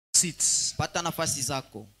seats. Pata nafasi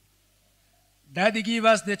zako. Daddy, give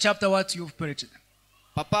us the chapter what you've preached.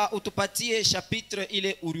 Papa, utupatie chapitre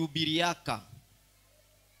ile urihubiriaka.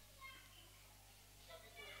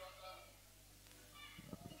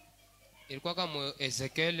 Ilikuwa kama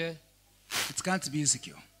Ezekiel. It can't be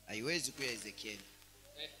Ezekiel. Haiwezi kuwa Ezekiel.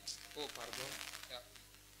 Oh, pardon.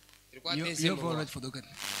 You've already forgotten.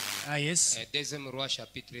 Ah, yes. Deuxième roi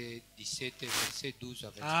chapitre 17 verset 12 à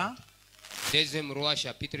 24. Deuxième roi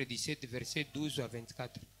chapitre 17 verset 12 à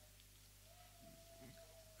 24.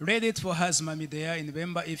 Read it for us, Mami, there in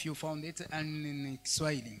Mwamba if you found it, and in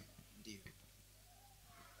Swahili.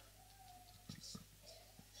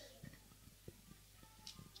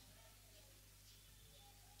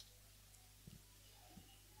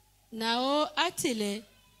 Nao atile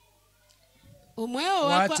umweo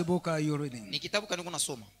What book are you reading? Ni kitabu kani kuna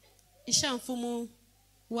soma? Isha mfumu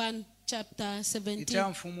 1 chapter 17.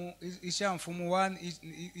 Isha mfumu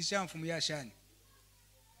 1 isha mfumu ya shani.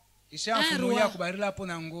 Isha mfumu ya kubarila hapo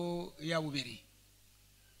na ngo ya bubiri.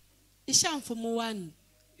 Isha mfumu 1.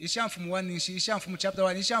 Isha mfumu 1 isha mfumu chapter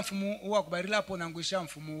 1 isha mfumu wa kubarila hapo na ngo isha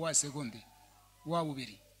mfumu wa sekondi wa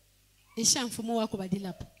bubiri. Isha mfumu wa kubadila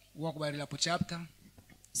hapo. Wa kubarila hapo chapter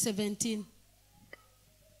 17.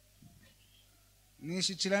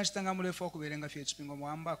 Nishi chilanga mulefu okuberenga fye chipingo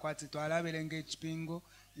Mwamba kwati twalaberenge chipingo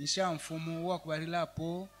isha mfumu wa kubarila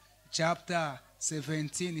po chapter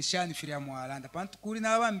 17 ishani firia mwalanda pantu kuri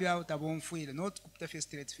nabambi aho tabomfuile not kupita fye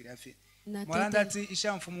straight firia fye mwalanda ati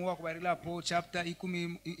isha mfumu wa kubarila po chapter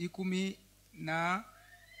 10 na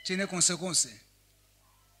chine consequence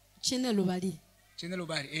chine lubali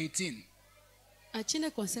 18 chine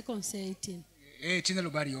consequence 18 chine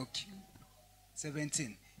lubali okay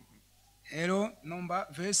 17 ero nomba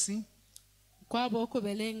versi kwabo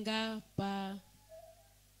okubelenga pa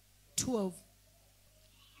 12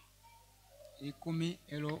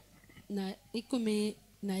 ero na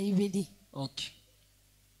 12. okay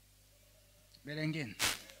belengeni.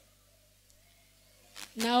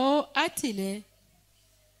 Nao atile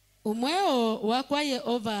umweo wakwa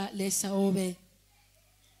Yehova lesa obe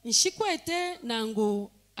nshikwete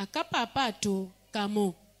nangu akapapatu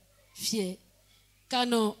kamo fye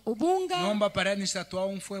kano ubunga nomba parani satwa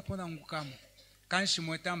umfwe pona ngukamo kanshi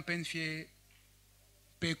mweta mpen fye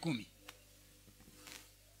pe 10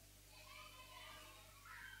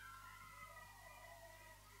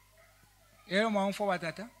 ero mwaumfo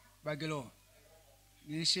watata bagelo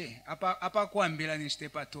nishe apa kuambila nishite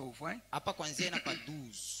pa 12 Hapa kuanzia na pa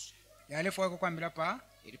 12. yale fwa kuambila pa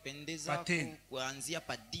Ilipendeza kuanzia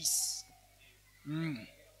pa 10.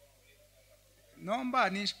 Nomba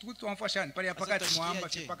ni tutu amfashani pale pakati Mwamba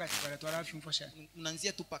pakati pale twalafi mfashani.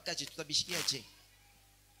 Unaanzia tu pakaje tutabishikia je?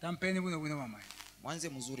 Tampeni buno mama. Mwanze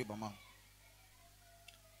mzuri mama.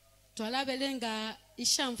 twalabelenga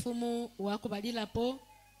isha mfumu wa kubadila po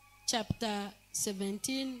chapter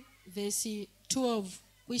 17 verse 12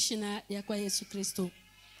 kuishina ya kwa Yesu Kristo.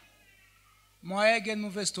 Moyege no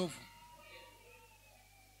verse 12.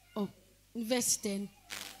 Oh, verse 10.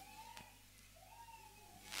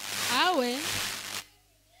 Awe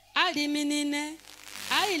aliminine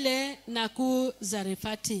aile na ku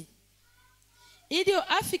Zarefati idio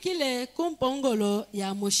afikile kumpongolo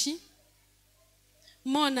ya moshi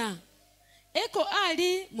mona eko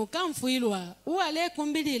ali mukamfuilwa uale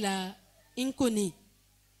kumbilila inkuni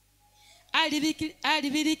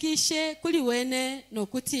alibirikishe kuliwene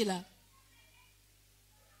nokutila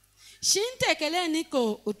shintekele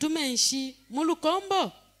niko utumenshi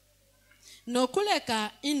mulukombo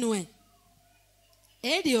nokuleka inwe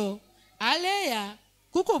edio aleya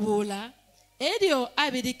kukubula edio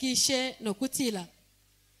abirikishe nokutila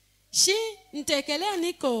shi ntekele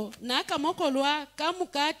niko nakamokolwa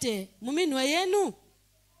kamukate muminwe yenu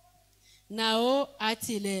nao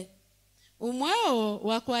atile umweo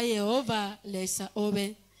wakwa Yehova lesa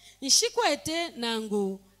obe nshikwete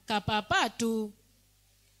nangu kapapatu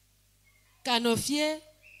kanofye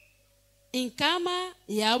inkama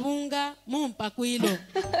yabunga mumpakwilo.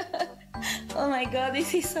 Oh my God,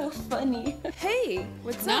 this is so funny. Hey,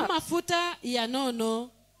 what's na up? mafuta ya nono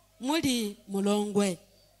muli mulongwe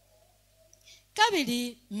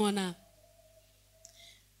kabili mona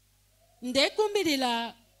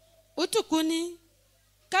ndekumbilila utukuni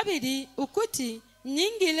kabili ukuti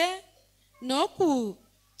nyingile noku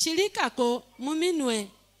chilikako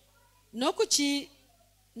muminwe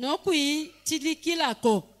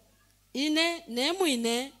nokuitilikilako ine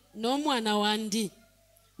nemwine nomwana wandi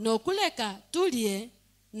nokuleka tulie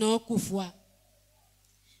nokufwa.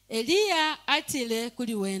 Eliya atile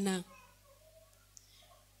kuliwena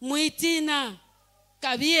mwitina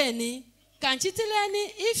kabieni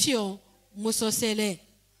kanchitileni ifyo musosele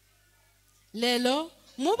lelo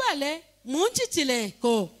mubale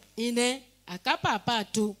munchichileko ine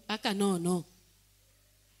akapapatu akanono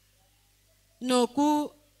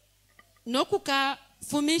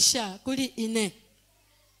nokukafumisha kuli ine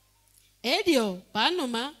elio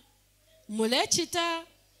panuma mulechita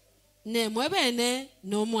ne mwebene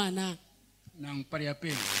no mwana. Non, pas à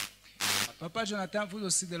peine. Papa Jonathan, vous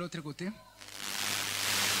aussi de l'autre côté.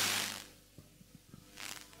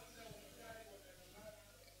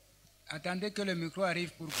 Attendez que le micro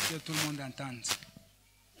arrive pour que tout le monde entende.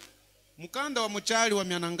 Mukanda wa muchali wa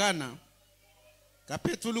myanangana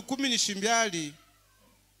kapetulu 12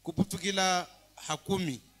 kuputukila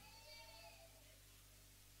 10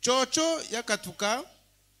 chocho yakatuka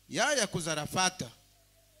yaya kuzarafata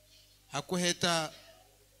hakuheta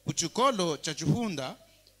kuchikolo cha chuhunda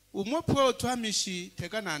umwepwe utwamishi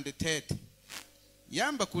tekanande tete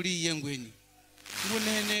yamba kuli yengweni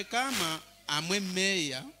ngunene kama amwe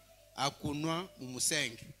meya akunwa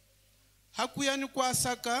mumusenge hakuyani kwa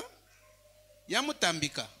saka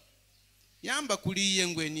yamutambika yamba kuli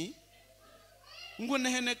yengweni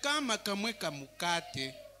ngunene kama kamweka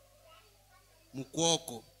mukate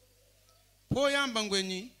mukwoko po yamba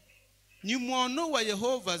ngweni ni mwono wa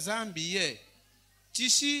Yehova zambiye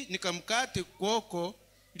chishi nikamukate kwoko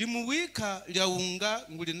limuwika lyaunga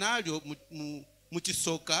nguli nalyo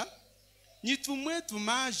muchisoka nitumwe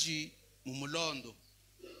tumaji mumulondo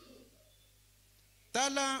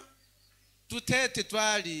tala tutete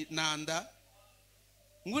twali nanda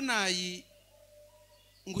ngunayi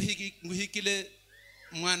nguhikile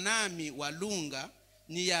mwanami walunga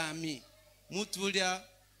niyami mutulya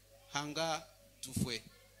hanga tufwe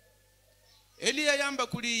Eliya yamba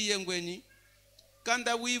kuli yengweni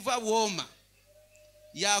kanda wiva woma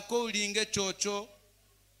yako ulinge chocho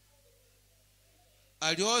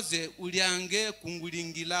alioze uliange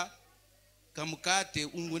kungulingila kamukate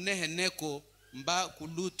unguneheneko mba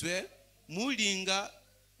kulutwe mulingila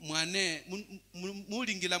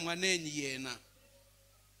mwanenyi yena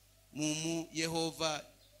mumu Yehova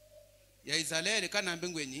ya Israeli kanambe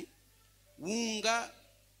ngweni unga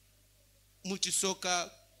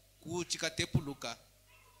muchisoka kuchikatepuluka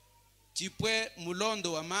chipwe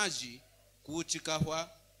mulondo wa maji kuchikahwa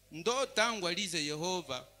ndo tangwa lize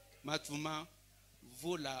Yehova matuma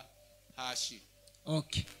vula hashi.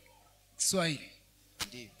 Okay. Kiswahili.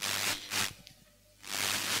 Ndiyo.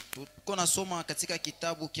 Tuko nasoma katika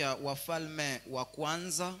kitabu kya Wafalme wa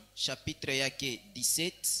kwanza chapitre yake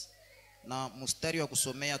 17 na mustari wa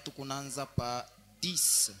kusomea tukunanza pa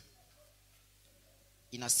 10.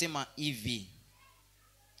 Inasema hivi: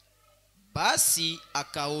 basi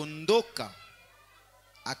akaondoka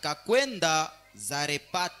akakwenda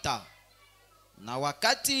Zarepata, na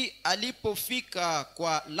wakati alipofika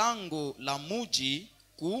kwa lango la muji,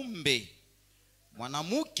 kumbe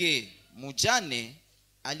mwanamke mujane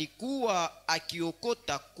alikuwa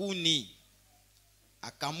akiokota kuni.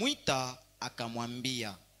 Akamwita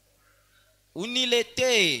akamwambia,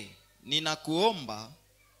 uniletee ninakuomba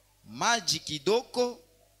maji kidogo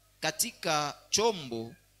katika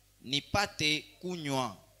chombo nipate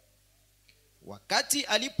kunywa. Wakati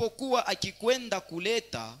alipokuwa akikwenda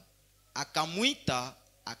kuleta, akamwita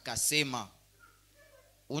akasema,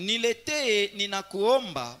 uniletee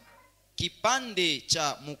ninakuomba kipande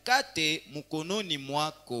cha mukate mkononi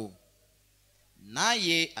mwako.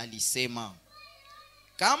 Naye alisema,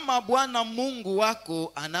 kama Bwana Mungu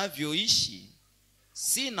wako anavyoishi,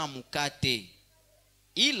 sina mukate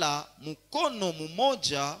ila mkono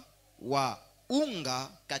mmoja wa unga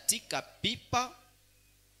katika pipa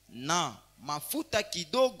na mafuta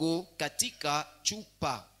kidogo katika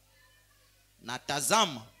chupa. Na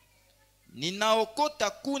tazama, ninaokota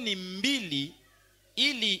kuni 2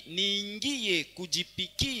 ili niingie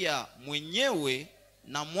kujipikia mwenyewe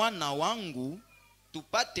na mwana wangu,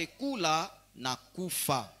 tupate kula na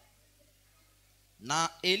kufa. Na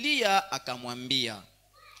Eliya akamwambia,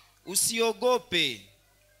 usiogope,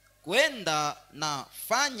 kwenda na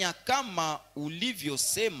fanya kama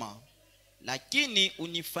ulivyosema, lakini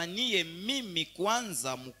unifanyie mimi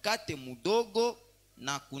kwanza mkate mdogo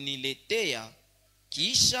na kuniletea,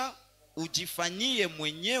 kisha ujifanyie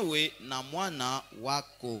mwenyewe na mwana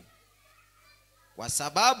wako. Kwa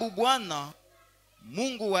sababu Bwana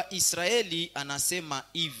Mungu wa Israeli anasema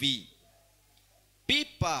hivi,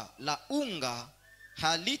 pipa la unga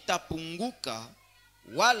halitapunguka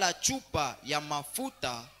wala chupa ya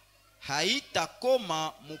mafuta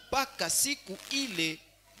haitakoma mpaka siku ile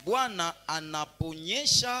Bwana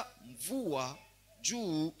anaponyesha mvua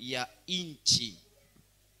juu ya inchi.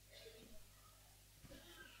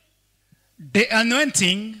 The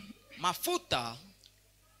anointing. Mafuta.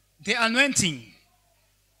 The anointing.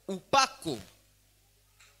 upako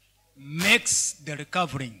makes the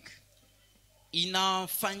recovering.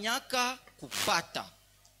 inafanyaka kupata.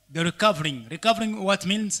 The recovering. Recovering what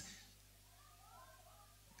means?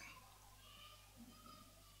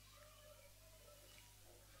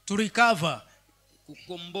 To recover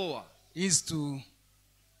Kukomboa. is to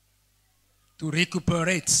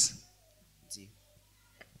recuperate.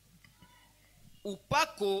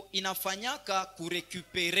 Upako inafanyaka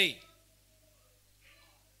kurekupere.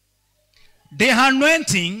 The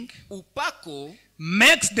anointing Upako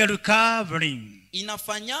makes the recovering.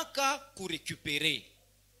 inafanyaka kurekupere.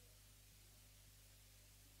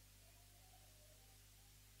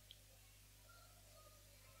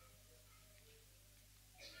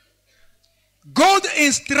 God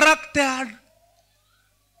instructed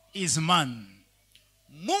his man.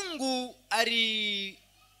 Mungu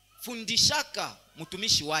alifundishaka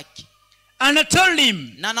mtumishi wake. And told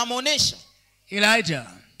him, Na namonesha Elijah,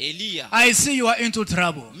 Elia, I see you are into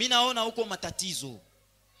trouble. mimi naona huko matatizo.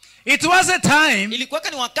 It was a time Ilikuwa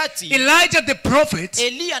ni wakati Elijah the prophet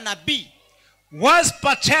Elia nabii was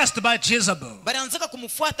purchased by Jezebel. balianzaka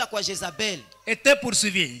kumfuata kwa Jezabel. Était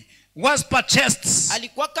poursuivi. Was purchased.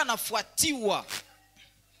 Alikuwa anafuatiwa.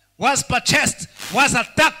 Was purchased. Was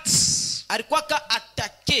attacked Alikuwa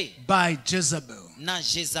atake by Jezebel. na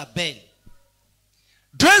Jezabel.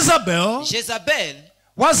 Jezebel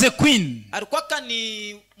was a queen. Alikuwa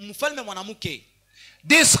ni mfalme mwanamke.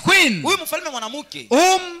 This queen Huyu mfalme mwanamke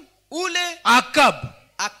ule Akab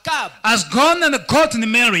has gone and gotten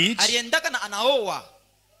married aliendaka na anaoa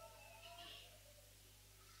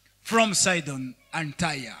from Sidon and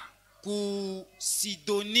Tyre. ku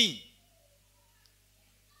Sidoni.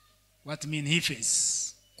 What mean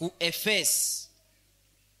Ephes? Ku Efes.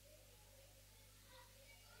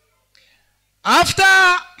 After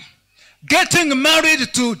getting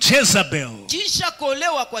married to Jezebel, Kisha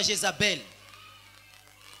kuolewa kwa Jezabel.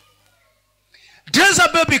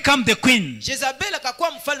 Jezebel became the queen. Jezabel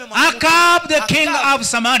akakuwa mfalme mwanamke. Akab, the king of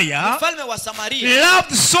Samaria, mfalme wa Samaria,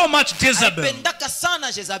 loved so much Jezebel. alipendaka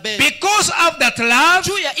sana Jezabel. Because of that love,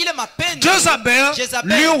 Juu ya ile mapendo,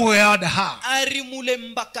 Jezebel lured her.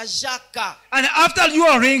 arimulembakajaka. And after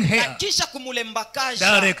luring Na her kisha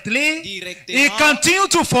kumulembakaja directly, he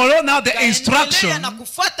continued to follow now the kaendelea instruction na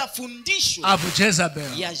kufuata fundisho of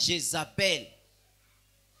Jezebel. ya Jezabel.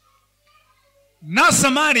 Now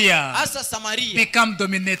Samaria Asa Samaria became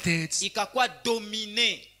dominated ikakuwa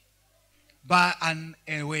domine by an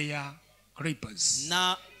aware creepers.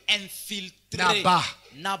 na infiltre.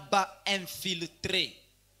 Na ba infiltre.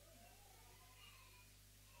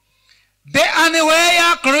 The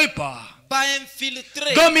unaware creeper Ba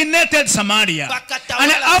infiltre. dominated Samaria.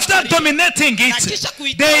 And after dominating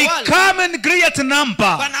it, they come in great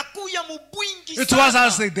number. Banakuya mubwingi It was sana.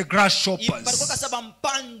 as the Balikuwa grasshoppers. kasaba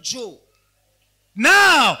mpanjo.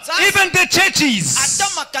 Now, even the churches Hata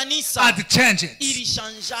makanisa had changed.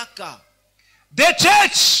 ilishanjaka. The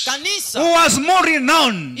church Kanisa who was more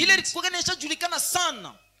renowned ile ilikuwa inajulikana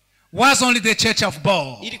sana. was only the church of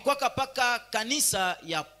Baal. Ilikuwa kapaka kanisa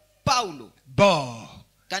ya Paulo. Baal.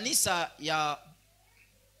 Kanisa ya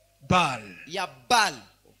Baal.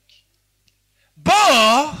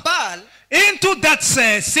 Baal. Baal into that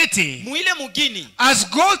city Muile mugini has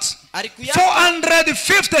got alikuya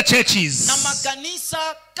 450 churches. na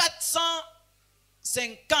makanisa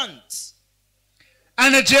 450.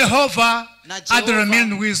 And Jehovah Na had Jehovah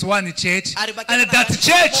remained with one church. alibakia And na that kanisa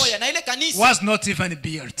church moja, na ile kanisa was not even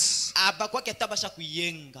built. abakwake tabasha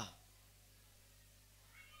kuyenga.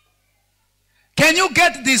 Can you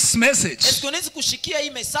get this message? Esko unaweza kushikia hii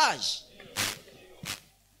message?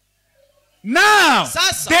 Now,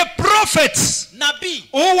 Sasa, the prophet nabii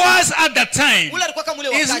who was at that time, ule alikuwa kama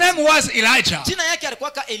ule his wakati, name was Elijah. jina yake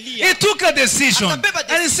alikuwa Elia. He took a decision Akabeba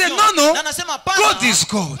and he said, decision. no, Na anasema, "Hapana, God is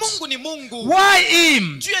God. Mungu ni Mungu. Why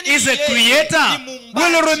him? Juu ya nini He's a yeye? creator. Ni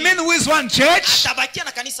muumbaji. Will remain with one church. Atabakia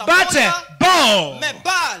na kanisa But moja. Baal,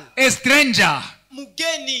 Mebal a stranger,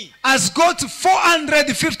 mugeni has got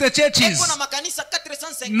 450 churches. eko na makanisa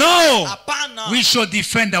 450. No, Hapana. we should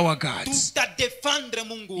defend our God. Tutadefendre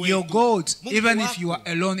Mungu Your wetu. God, Mungu even wako. if you are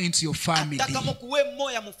alone into your family, Hata kama kuwe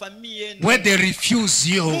moya mufamili yenu. where they refuse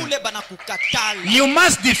you, Mule banakukatala. you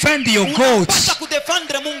must defend your God. Unapaswa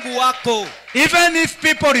kudefendre Mungu wako. Even if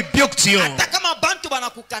people rebuked you, Hata kama bantu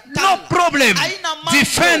banakukatala. no problem. Haina mambo.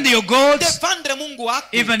 Defend your God. Defendre Mungu wako.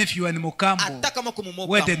 Even if you are in Mukambo, Hata kama kumumoka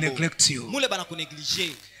where they Mungu. neglect you. Mule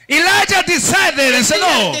banakuneglige. Elijah decided and said,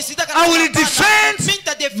 no, I will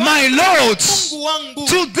defend my Lord. Mungu wangu.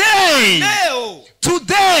 Today, Leo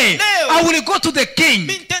I will go to the king,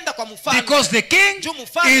 mintenda kwa mfalme. because the king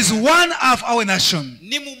is one of our nation.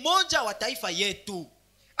 Ni mmoja wa taifa yetu.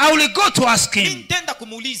 I will go to ask him. nitenda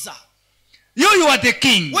kumuuliza. You are the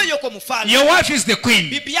king. Wewe uko mfalme. Your wife is the queen.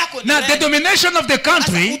 Bibi yako ni Now the domination of the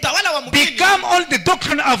country utawala wa mgeni become all the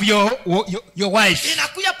doctrine of your wife.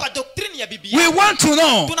 inakuya pa doctrine ya bibi We yako. want to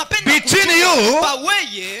know Tunapenda between kujua you kwa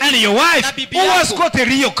wewe and your wife na bibi who has yako. got a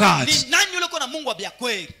real card. Ni nani yule na Mungu wa bia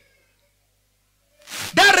kweli?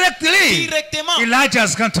 Directly, Directement. Elijah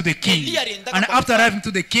has gone to the king. Elia alienda And kwa after mfalme. arriving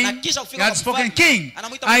to the king, Na kisha he kufika had kwa spoken, mfalme. king,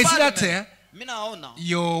 Anamuita I see mfalme. that Mimi naona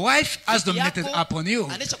your wife has bibi dominated yako upon you.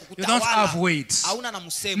 anaisha You kukutawala. don't have weight. Hauna na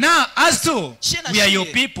msemo. Now, as to Shie na we are shie, your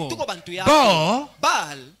people, tuko bantu yako. Baal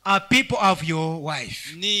Baal are people of your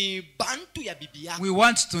wife. ni bantu ya bibi yako. We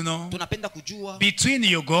want to know Tunapenda kujua between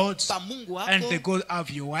your gods pa Mungu and the wako God of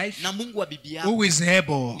your wife, na Mungu wa bibi yako. who is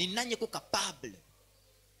able. Ni nani yako capable?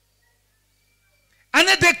 And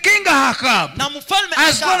the king Ahab Na mfalme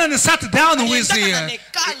has gone and sat down with aliendana na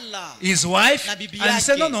nekala his wife na bibi and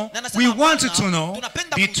said, no, yake. no, Na anasema, we want "Hapana, to know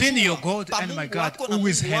tunapenda between kujua your God pa and my Mungu God, wako na who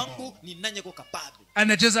is Mungu able." wangu ni nani yako capable?" And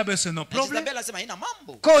Jezebel said, no Na problem. Jezebel anasema haina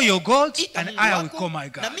mambo. Call your God Ita and Mungu I will wako, call my na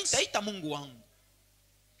God. mimi nitaita Mungu wangu.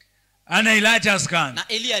 And Elijah has gone. Na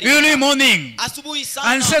Elia Early morning. asubuhi sana.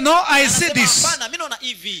 And said, no, I see Anasema, this. "Hapana, mimi naona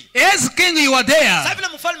hivi. As king you are there. Sasa vile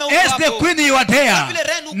mfalme huko As the hapo. queen you are Sasa there. vile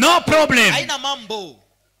Ren huko No hapo. problem. Haina mambo.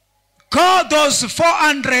 Call those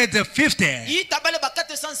 450 Ita bale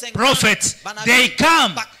bakate 150 prophets. banabii, They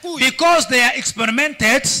come bakui. because they are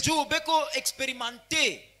experimented Juu beko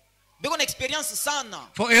experimente. Beko na experience sana.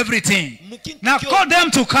 for everything. Mukintu Now kyo. call them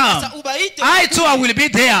to come. Sasa ubaite I too I will be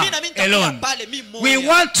there Mimi na mimi nitakuwa alone. pale mimi moja. We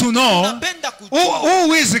want to know Tunapenda kujua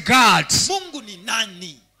who is God. Mungu ni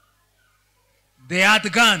nani. They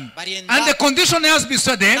had gone. Barienda. And the condition has been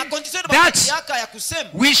so then Na condition that yaka ya kusema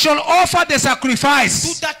we shall offer the sacrifice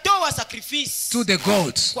tutatoa sacrifice to the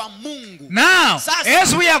gods. kwa Mungu. Now, Sasa.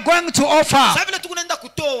 as we are going to offer, Sasa vile tukunaenda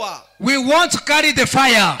kutoa, we won't carry the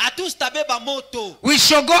fire. hatusitabeba moto. We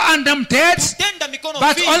shall go undempted, Tutenda mikono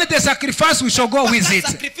but vi. only the sacrifice we shall go with Mpaka it.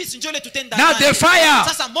 sacrifice ndio ile tutenda Now nayo. the fire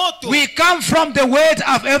Sasa moto we come from the word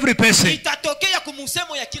of every person. itatokea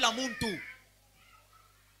kumusemo ya kila mtu.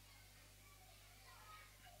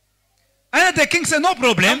 And the king said, no Na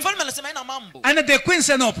problem. mfalme anasema haina mambo. And the queen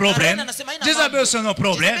said, no problem. Na anasema haina Jezebel mambo. said, no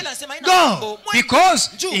problem. Jezebel anasema haina mambo. Go, Mwende. because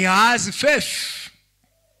Njoo. he has faith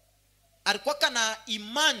Alikuwa na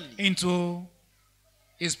imani into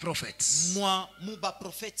his prophets. mwa muba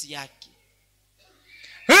profeti yake.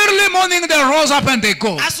 Early morning they rose up and they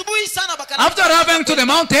go. Asubuhi sana bakana. After arriving to the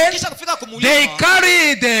mountain, kisha kufika kumulima. they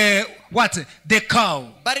carry the cow.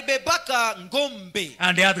 Baribebaka ngombe.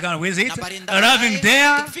 And they had gone with it. Na barienda Arriving naye,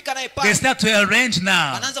 there, tukifika naye pale, they start to arrange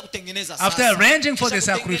now. wanaanza kutengeneza After sasa. arranging for Kisha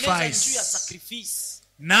the kutengeneza sacrifice. njuu ya sacrifice.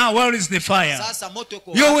 Now where is the fire? Sasa moto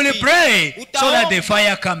uko You will wapi? pray so that the Utaomba.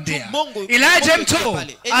 fire come there. Mungu- Elijah Mungu yuko too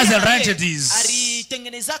pale. has Elia naye arranged this.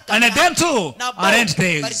 alitengenezaka And na- them too na bo, arranged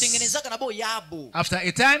theirs. balitengenezaka na bo yabo. After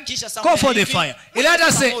a time, Kisha go Samuel for the hivi, fire. mwe Elijah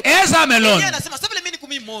kutoka said, moto. as I'm Elia alone, anasema, "Sasa vile mimi niko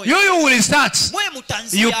mimi moyo." you will start. Mwe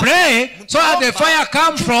mutanzia, You pray so that the mtaomba, fire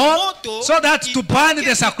come juu from, moto so that to burn the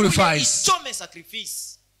itoke, sacrifice. ichome sacrifice.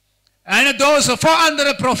 And those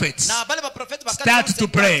 400 prophets Na bale baprofeti bakaanza start to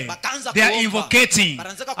kusema, pray. bakaanza They are kuomba. invocating.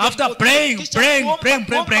 Banaanza After kuomba. praying, Kisha praying, kuomba, praying,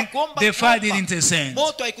 kuomba, praying, kuomba, the fire kuomba. didn't descend.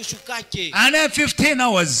 Moto haikushukake. And then 15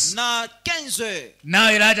 hours. Na 15 Now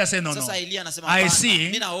Elijah said, no, no. sasa Elia anasema, I "Hapana, see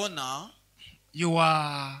mimi naona you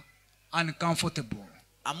are uncomfortable.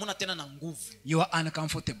 hamuna tena na nguvu. You are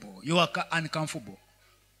uncomfortable. You are uncomfortable.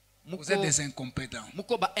 Vous êtes des incompétents.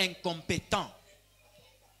 Muko ba incompetent.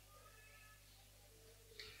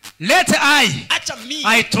 Let Acha mimi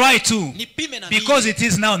I try to, nipime na because mimi. it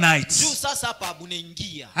is now night. Juu sasa hapa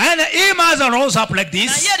bunaingia. And him as rose up like Na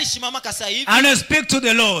this yeye alishimama kasa hivi and speak to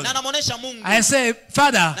the Lord na anamuonesha Mungu. and say,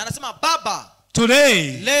 Father, Na anasema, "Baba,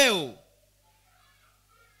 today leo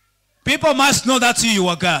people must know that you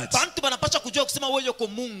are God. bantu banapaswa kujua kusema wewe uko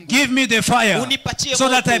Mungu. Give me the fire Unipatie so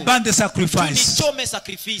that I moto. burn the sacrifice. Tunichome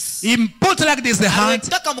sacrifice." He put like this the hand,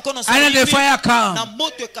 Aliweka mkono and then the hivi, fire come na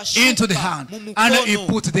moto ikashuka into the hand, mu and mkono, he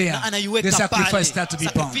put there. na anaiweka The sacrifice pale. start to be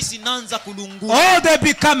burned. Sacrifice inaanza kulungua. All they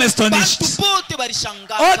become astonished. Bantu bote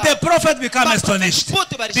balishangaka. All the prophets become Ba- astonished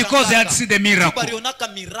bote balishangaka. because they had seen the miracle. Balionaka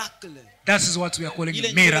miracle. That is what we are calling Ile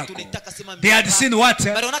a ndio miracle. tunataka sema They had miracle. seen what?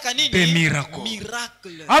 Balionaka nini? The miracle.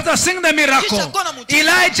 Miracle. After seeing the miracle, Kisha kona mtu-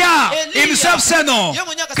 Elijah Elia, himself said, no, yeye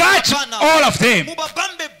mwenyewe akasema, catch "Hapana, all of them.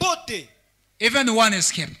 mubabambe bote, Even one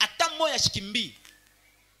escaped. hata mmoja ashikimbii."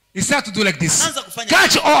 He started to do like this. Anza kufanya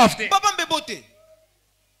Catch hivi. all of them. Mubabambe bote.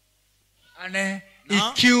 And he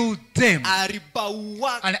Na? killed them.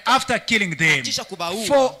 Alibaua And after killing them, Kisha kubaua.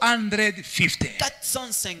 450.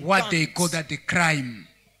 450. What they call that the crime.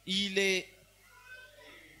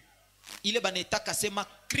 Ile banaitaka sema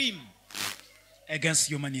crime against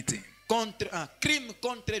humanity. contre un crime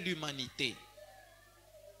contre l'humanité.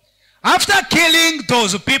 After killing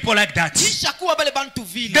those people like that, Kisha kuwa bale bantu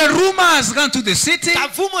vile. the rumors gone to the city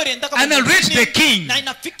Kavumo ilienda kwa and mjini, reached the king na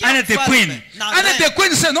inafikia and the mfalme, queen. na And reine. the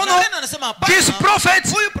queen said, no, Na no, reine anasema, hapana, this prophet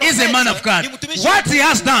huyu is a man of prophet God. ni mtumishi What wa he Mungu.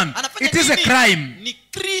 has done, Anafanya it is a nini? crime. Ni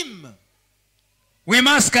crime. We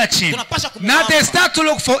must catch him. Tunapasha kumwamba. Now they start to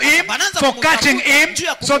look for him, Wanaanza for kumtafuta catching him, juu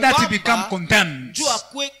ya so that he kumwamba, become condemned. juu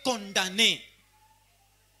akwe condamné.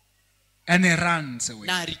 And he runs away.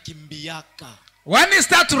 Na alikimbiaka. When he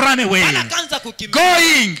starts to run away, Anaanza kukimbia.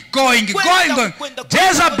 going.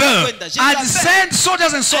 Jezebel had sent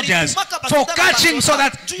soldiers and soldiers for catching so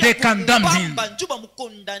that they condemn him.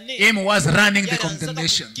 Him was running the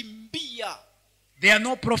condemnation. There are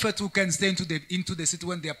no prophets who can stay into the city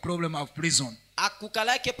when they are problem of prison.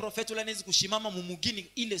 Akukalake profeti ule anaweza kushimama mumugini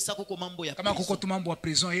ile sako kwa mambo ya Kama kuko tu mambo ya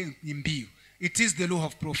prison ni mbio. It is the law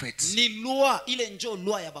of prophets. ni loi ile njo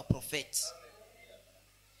loi ya ba profeti.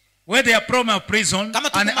 Where they are problem of prison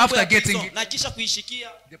and after getting na kisha kuishikia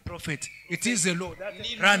the prophet, it is the law that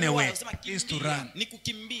ni run loi, away. unasema It is to kimbia, run. ni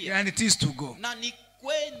kukimbia And it is to go. na ni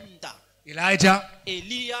kwenda. Elijah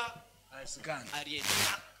Elia has gone.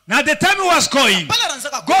 alienda. Now the time he was going, Pale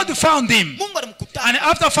anaanza God found him. Mungu alimkutana. And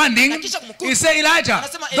after finding, he said, Elijah,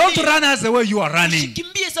 don't run as the way you are running.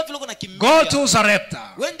 Usikimbie sasa vile uko kimbia. Go to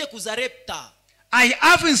Zarepta. Wende kuzarepta. I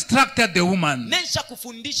have instructed the woman. Nesha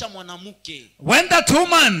kufundisha mwanamke. When that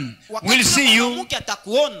woman will see you, mwanamke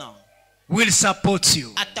atakuona, will support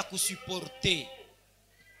you. atakusuporte.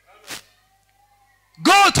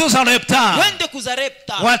 Go to Zarepta. Wende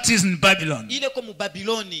kuzarepta. What is in Babylon? Ile kwa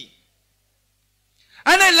Babiloni.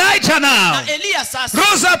 And Elijah now Na Elia sasa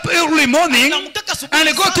rose up early morning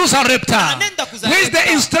and go to Zarepta with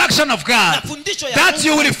the instruction of God that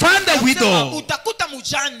you will find a widow. utakuta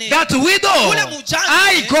mujane. That widow,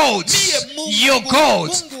 I God, your God,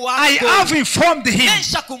 I have informed him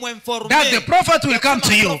Nesha kumwinforme. that the prophet will come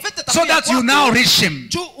to you so that you now reach him.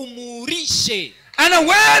 Juu umurishe. And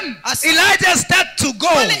when Elijah started to go,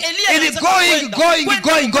 and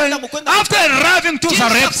going, after arriving to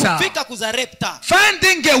Zarepta,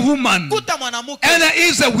 finding a woman, and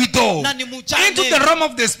is a widow, into the realm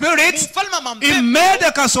of the spirit, he made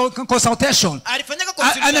a consultation,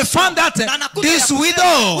 and found that this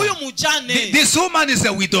widow, this woman is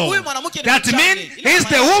a widow. That means is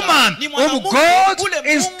the woman whom God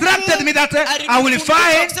instructed me that I will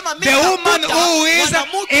find the woman who is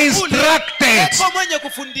instructed.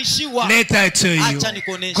 Later I tell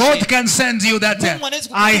you, God can send you that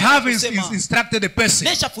I have instructed a person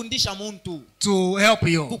to help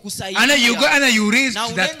you. And then you go and then you reach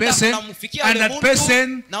that person, and that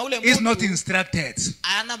person is not instructed.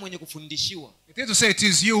 It is to say it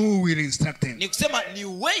is you who will instruct him. It is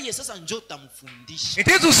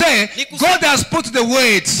to say God has put the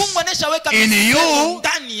words in you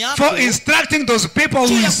for instructing those people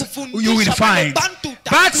who you will find.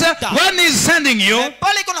 But when he's sending you,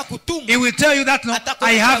 he will tell you that no,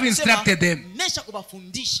 I have instructed them.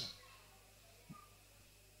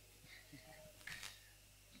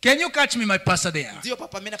 Can you catch me, my pastor, there?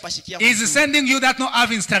 He's sending you that no,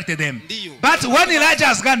 I've instructed them. But when Elijah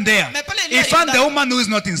has gone there, he found the woman who is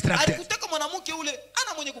not instructed.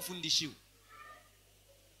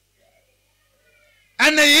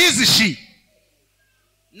 And is she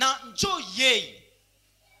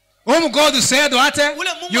whom God said what?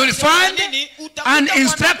 You will find an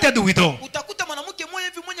instructed widow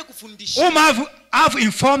whom I've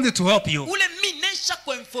informed to help you.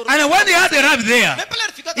 And when he had arrived there,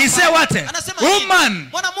 he said what?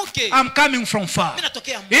 Woman, I'm coming from far.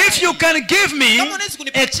 If you can give me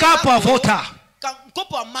a cup of water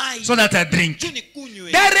so that I drink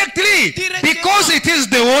directly, because it is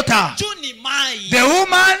the water, the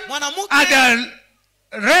woman had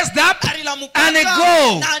raised up and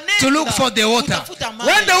go to look for the water.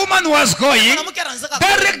 When the woman was going,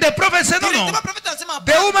 direct the prophet said, no,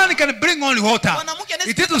 the woman can bring only water.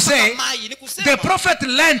 It is to say, the prophet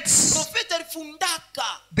learnt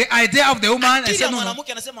the idea of the woman and said, no,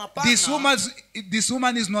 this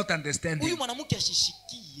woman is not understanding.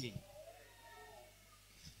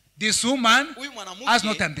 This woman has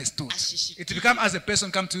not understood. It becomes as a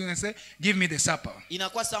person come to you and say, give me the supper.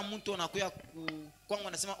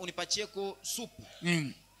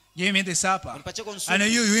 Give me the supper. And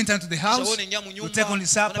you enter into the house, you take only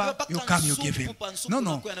supper, you come, you give him.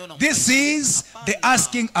 No. This is the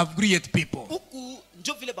asking of great people.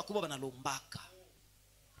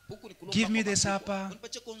 give me the supper.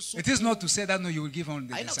 It is not to say that no, you will give only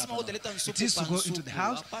the supper. No. It is to go into the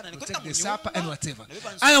house, to take the supper and whatever.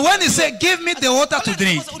 And when he said, give me the water to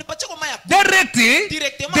drink, directly,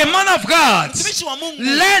 the man of God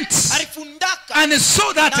learnt and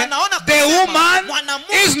saw that the woman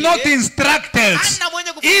is not instructed.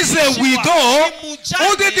 Is a widow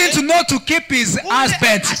who didn't know to keep his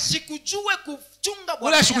husband.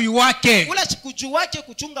 Ula shikuyu wake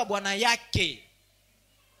kuchunga bwana yake.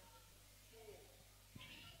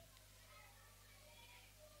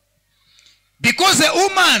 Because a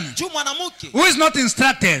woman who is not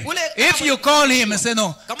instructed, if you call him and say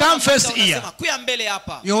no, come first here,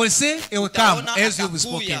 you will see he will come as you will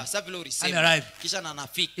spoken and arrive.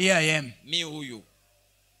 Here I am.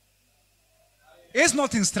 It's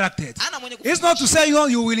not instructed. It's not to say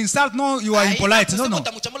you will insult, no, you are impolite. No, no.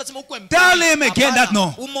 Tell him again that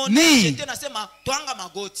no. Knee.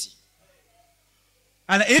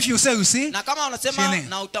 And if you say, you see, it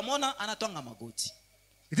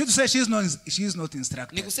is to say she is not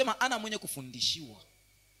instructed.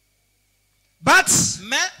 But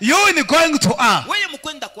you in going to her,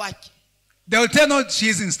 they will tell no, she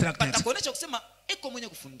is instructed.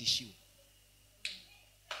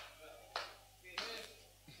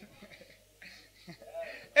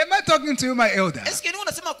 Am I talking to you, my elder?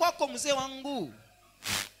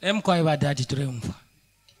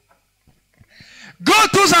 Go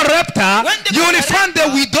to Zarepta, you will find the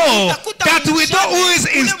widow, that widow who is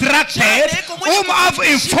instructed, whom I've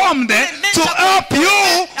informed to help you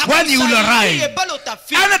when you will arrive.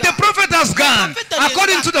 And the prophet has gone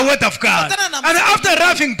according to the word of God. And after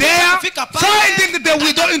arriving there, finding the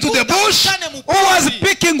widow into the bush who was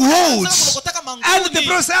picking woods. And the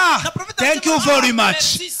prophet said, thank you very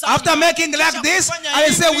much. After making like this,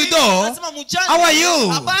 I say, widow, how are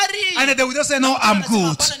you? And the widow said, no, I'm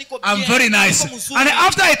good. I'm very nice. And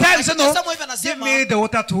after a time, he said, no, give me the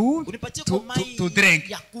water to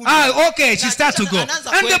drink. Ah, okay, she starts to go.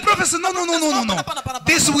 And the prophet said, no.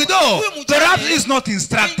 This widow, perhaps is not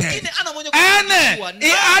instructed. And he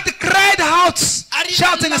had cried out,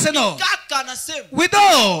 shouting and said, no,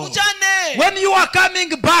 widow, when you are coming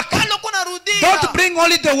back, don't bring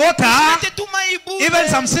only the water, even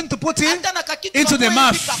something to put into the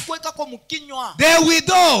mouth. The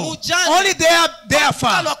widow, only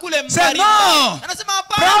therefore, said, no,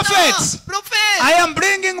 prophet, I am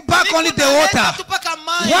bringing back only the water.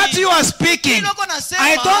 What you are speaking,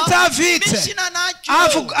 I don't have it.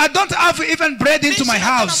 I don't have even bread into my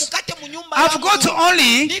house. I've got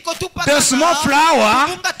only the small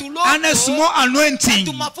flour and a small anointing.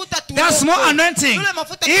 That small anointing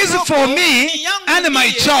is for me and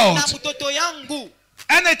my child.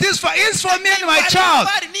 And it is for me and my child.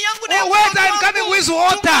 Oh, wait, I'm coming with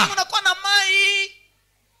water.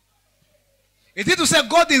 It is to say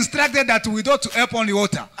God instructed that we don't help only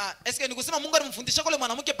water.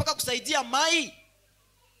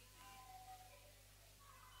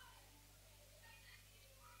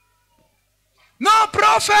 No,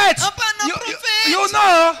 prophet. You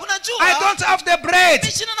know, I don't have the bread.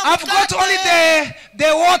 I've got only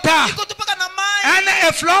the water. And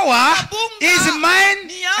a flour is mine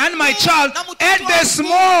and my child. And the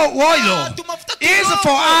small oil is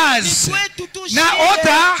for us. Now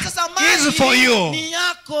water is for you.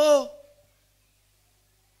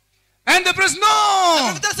 And the priest,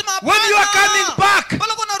 no. When you are coming back,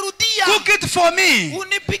 cook it for me.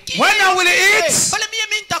 When I will eat,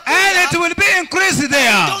 and it will be increased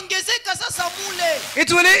there.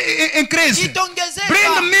 It will increase.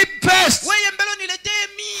 Bring me first.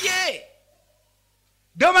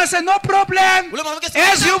 The man said, no problem.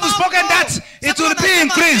 As you've spoken that, it will be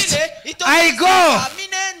increased. I go.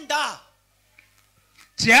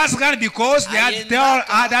 She has gone because they had told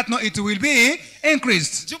her that no, it will be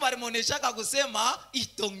increased.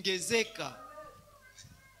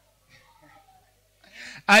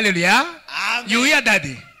 Hallelujah. You hear,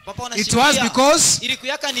 Daddy? It was because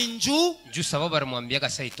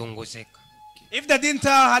if they didn't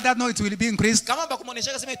tell her that no, it will be increased.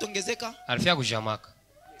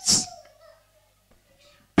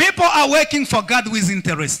 People are working for God with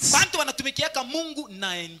interests.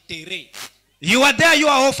 You are there, you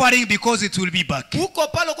are offering because it will be back. Am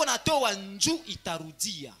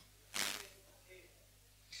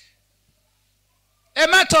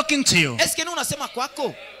I talking to you?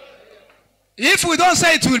 If we don't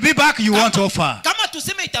say it will be back, you won't offer. This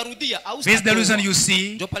is the reason you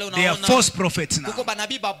see they are false prophets now.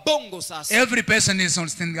 Every person is on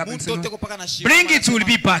stand up and saying, bring it will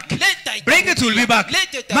be back. Bring it will be back.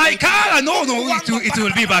 My car, no, it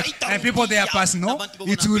will be back. And people they are passing, no,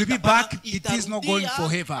 it will be back. It is not going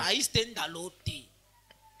forever.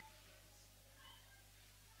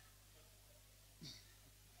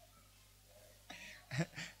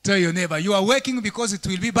 Tell your neighbor, you are working because it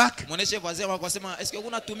will be back. Mwoneshe voisin wako asema, eske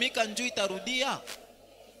unatumika njoo itarudia?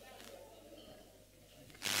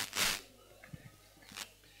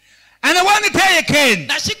 And one day again,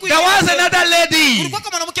 there was another lady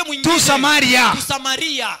to Samaria.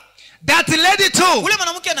 That lady too,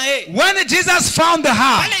 when Jesus found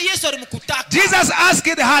her, Jesus asked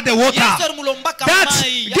her the water. That,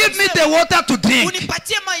 give me the water to drink.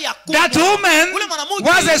 That woman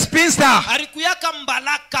was a spinster,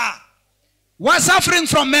 was suffering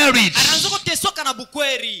from marriage.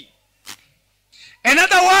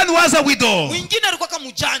 Another one was a widow.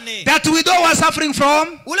 That widow was suffering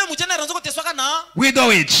from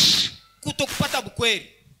widowage.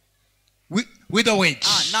 Widowage.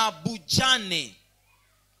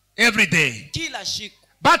 Every day.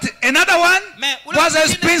 But another one was a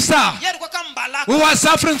spinster who was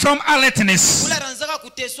suffering from alertness.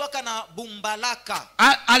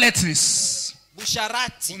 Alertness.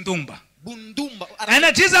 Bundumba.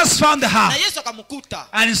 And Jesus found her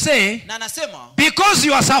and say, because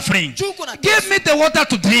you are suffering, give me the water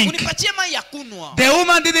to drink. The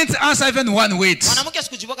woman didn't answer even one word.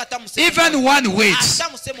 Even one word.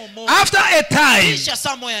 After a time,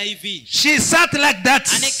 she sat like that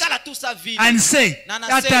and say,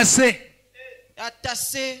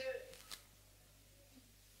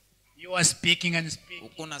 you are speaking and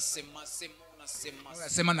speaking.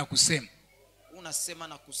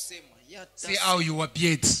 See how you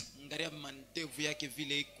appeared.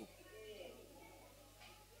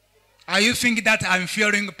 Are you thinking that I'm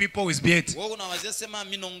fearing people with beard?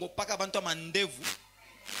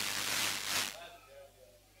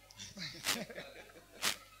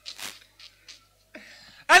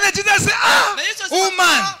 And then Jesus said,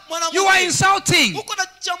 woman, you are insulting.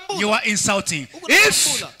 You are insulting.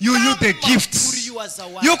 If you knew the gifts,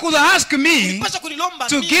 you could ask me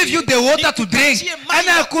to give you the water to drink, and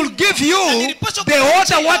I could give you the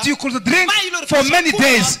water what you could drink for many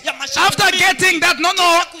days. After getting that, no,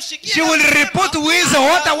 she will report with the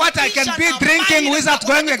water what I can be drinking without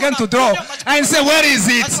going again to draw and say, where is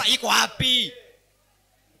it?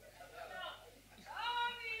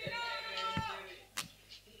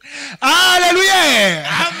 Hallelujah.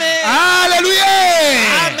 Amen. Hallelujah.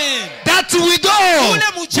 Amen. That widow,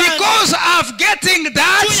 because of getting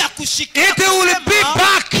that, it will be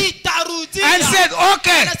back and said,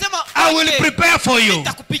 okay, I will prepare for you.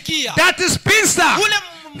 That is spinster.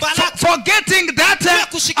 For getting that,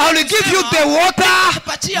 I will give you the water.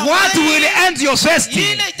 What will end your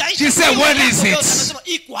thirsty? She said, what is it?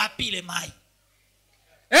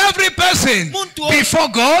 Every person before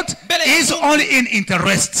God is only in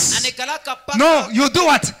interests. No, you do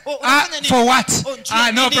what? For what?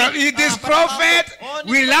 No, this prophet,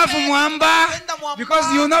 we love Mwamba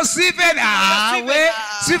because you know swiven.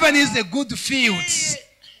 Swiven is a good field.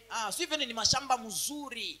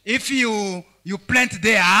 If you plant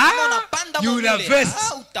there, you will harvest.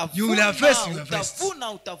 You will harvest. You will harvest.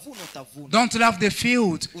 Don't love the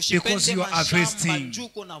field because you are harvesting.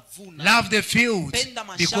 Love the field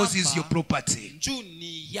because it's your property.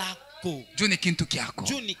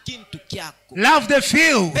 Love the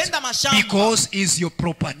field because it's your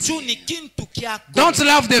property. Don't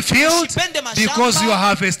love the field because you are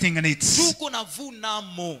harvesting in it.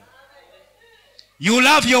 You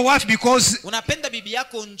love your wife because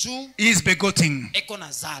he is begotten.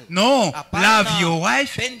 No, love your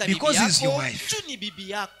wife because he's your wife.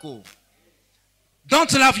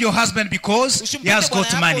 Don't love your husband because he has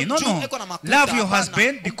got money. No. Love your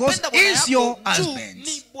husband because he's your husband.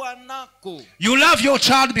 You love your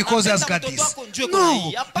child because he has got this.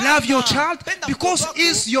 No, love your child because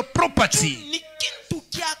he's your property.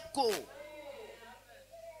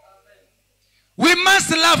 We must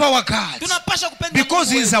love our God because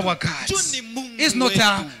he is our God. It's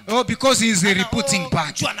not because he is reporting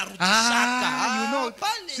back. You know,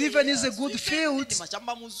 Stephen is a good field.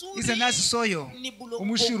 It's a nice soil.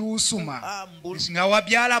 Umushiru usuma.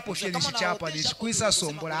 Ngawabyala hapo fye nishichapa nishikuisa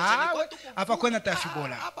sombola. Hapa kwenda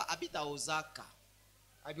tafibola.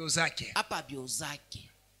 Abiozake.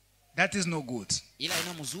 That is no good.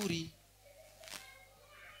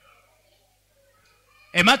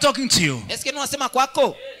 Am I talking to you?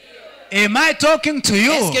 Am I talking to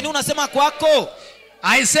you?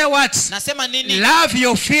 I say what? Love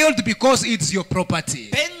your field because it's your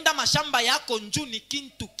property.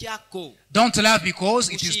 Don't love because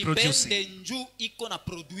it is producing.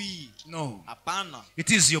 No.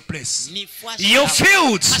 It is your place. Your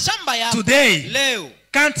field today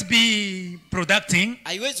can't be producing.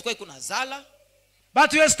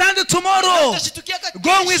 But you are standing tomorrow.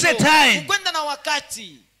 Go with the time.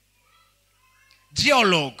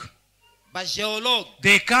 Geologue.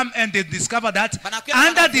 they come and they discover that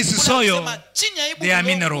under this soil there are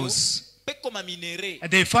minerals.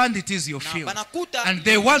 And they found it is your field. And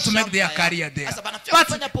they want to make their career there. But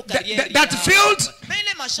that field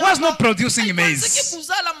was not producing maize.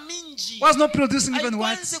 Was not producing even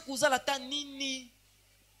what?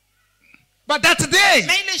 But that day,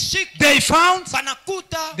 they found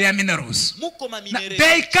their minerals. Now,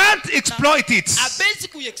 they can't exploit it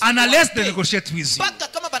unless they negotiate with you.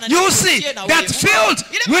 You see, that field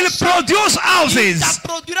will produce houses,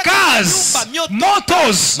 cars,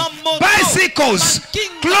 motors, bicycles,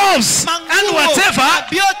 clothes, and whatever.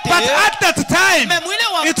 But at that time,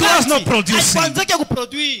 it was not producing.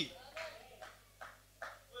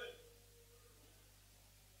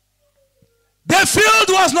 The field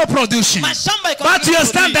was not producing. But you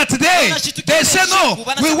understand that today, they say no,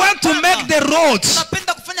 we want to make the roads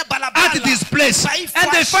at this place.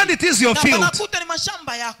 And they find it is your field.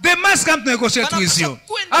 They must come to negotiate with you.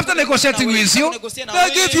 After negotiating with you,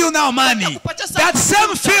 they'll give you now money. That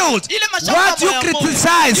same field, what you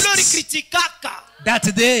criticized,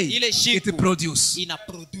 that day, it produced. It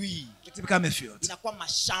became a field.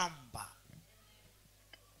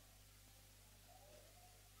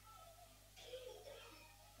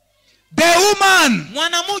 The woman,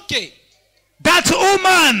 that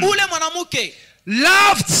woman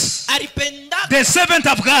loved the servant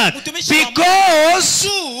of God because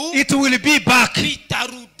it will be back.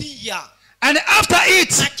 And after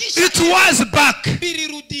it was back.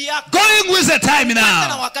 Going with the time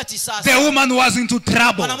now. The woman was into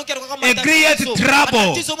trouble. A great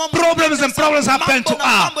trouble. Problems happened to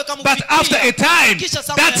her. But after a time,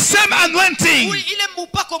 that same anointing,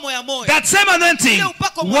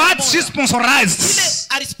 what she sponsorized,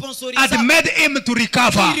 had made him to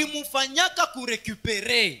recover.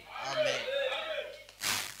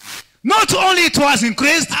 Not only it was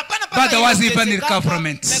increased, but there was even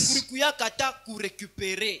recoverment.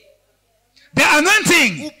 The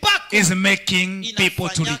anointing is making people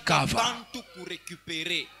to recover.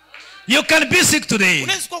 You can be sick today.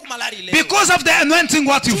 Because of the anointing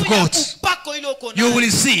what you've got, you will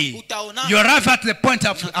see. You arrive at the point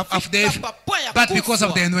of death, but because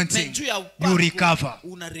of the anointing, you recover.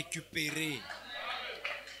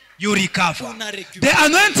 You recover. The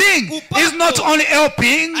anointing is not only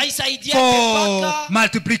helping for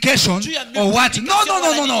multiplication or what. No.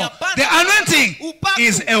 The anointing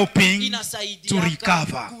is helping to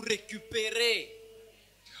recover.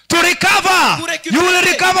 To recover. You will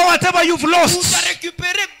recover whatever you've lost.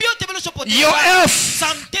 Your health.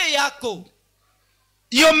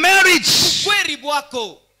 Your marriage.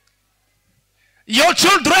 Your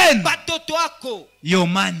children, your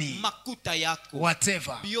money,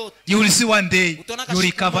 whatever. You will see one day you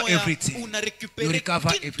recover everything. You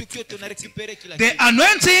recover everything. The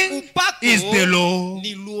anointing is the law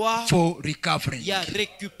for recovering.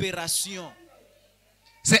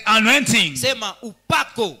 The anointing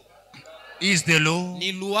is the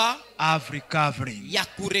law of recovering.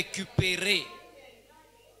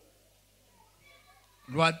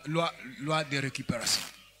 Loi de récupération.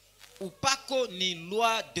 Upako ni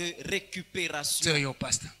loi de récupération. Tell your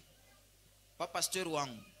pastor. Pasteur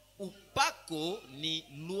wangu. Upako ni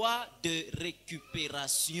loi de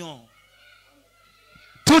récupération.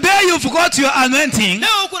 Today you've got your anointing.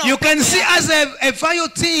 You can see as a value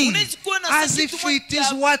thing. As if it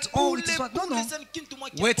is what all it is. No.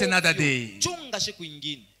 Wait another day.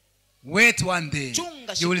 Wait one day.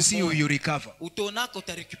 You will see you recover.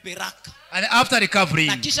 And after recovery,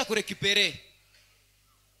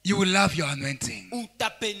 you will love your anointing.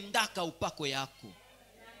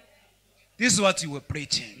 This is what you were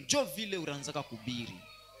preaching.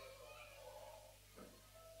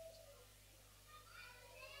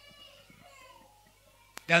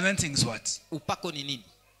 The anointing is what? Upako ni nini?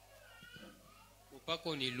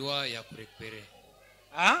 Upako ni loi ya kurekupere.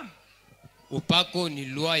 Huh? Upako ni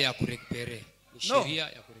loi ya kurekupere. Ni sheria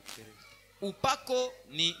ya kurekupere. Upako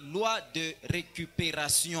ni loi de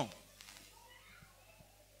récupération.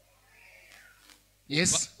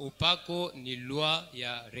 Yes. Upako ni loi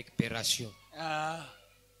ya récupération.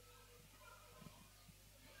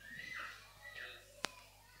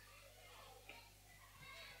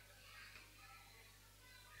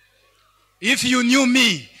 If you knew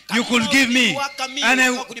me, you could give me, and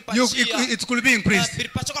it could be increased.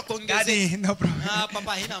 Daddy, no problem.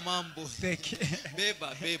 Thank you.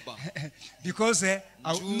 Because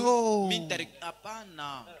no.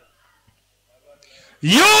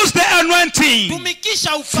 Use the anointing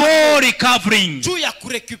for recovering.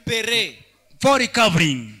 For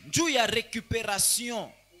recovering.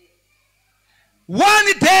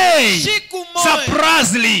 One day, siku moja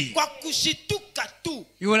surprisingly, kwa kushituka tu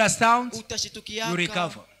you will astound, utashitukiaka, you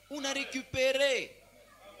recover. una récupérer.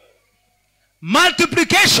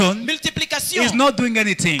 Multiplication Multiplication is not doing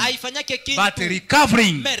anything, haifanyake kitu, but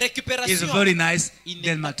recovering mais is récupération very nice than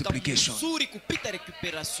inataka multiplication. mzuri kupita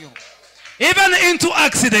récupération. Even into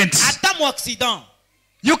accidents, Hata mu accident,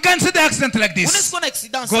 you can see the accident like unaweza this. kuwa na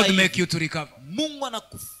accident God sahihi, make you to recover. Mungu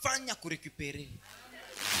anakufanya kurecupérer.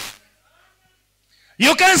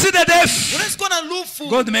 You can see the deaf. Unaweza kuwa na lufu,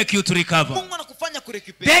 God make you to recover. Mungu anakufanya They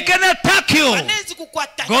kurecupérer. can attack you. Wanaweza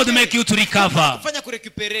kukuattack, God make you to recover. kufanya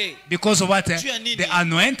kurecupérer. Because of what? Juu ya nini? The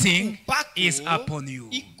anointing Upako is upon you.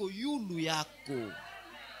 iko yulu yako.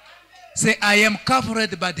 Say, I am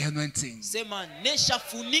covered by the anointing. Sema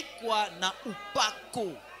neshafunikwa na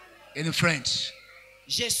upako. In French,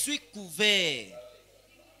 Je suis couvert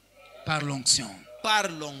par l'onction. par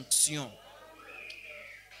l'onction.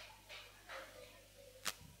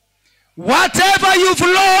 Whatever you've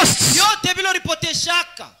lost Yote vile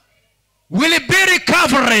ulipoteshaka will be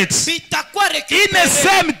recovered vitakuwa in the récupéré.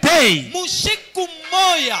 same day. Mushiku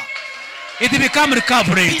moya It become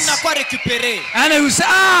recovered. inakuwa récupéré. And you say,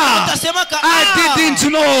 Utasemaka, I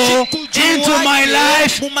didn't know sikujua into my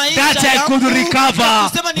life mu maisha that I could yangu, recover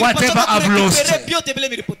kusema whatever nilipaswa I've kurecupérer lost. vyote vile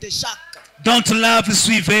nilipoteshaka. Don't love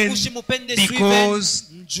swiven Usimupende because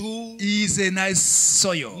swiven, njuu is a nice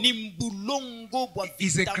soil. ni mbulongo bwa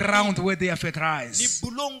Is a vitamini. ground where they are Ni fertilized.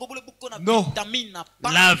 bulongo bule buko na No. vitamini na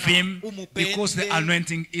pana. Love him Umupende. because the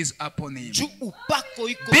anointing is upon him. Juu upako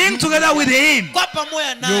iko Being juu together yake. with him, Kwa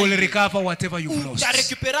pamoja you will naye recover whatever you've lost.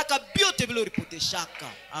 utarecuperaka vyote vile ulipoteshaka.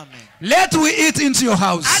 Amen. Let we eat into your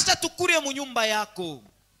house. Acha tukurie mu nyumba yako.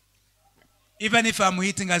 Even if I'm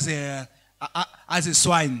eating as a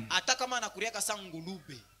swine. Hata kama anakuriaka sa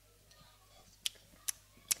ngulube.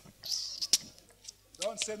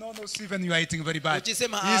 Don't say no, Stephen, you are eating very bad.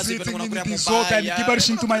 Ukisema He's Stephen, eating in unakuria disorder and mubaya. gibberish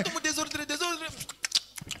into my... Unakuta mu desordre.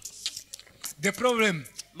 The problem,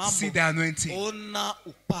 Mambo. see the anointing. Ona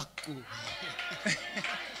upako.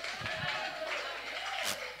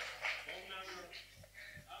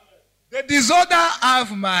 The disorder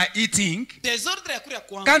of my eating Desordre ya kuria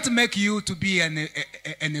kwangu. can't make you to be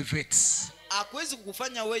an vet. Hakuwezi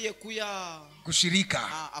kukufanya weye kuya Kushirika.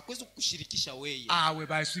 hakuwezi kukushirikisha weye. We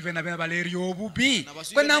ba Stephen abena baleri obubi. Na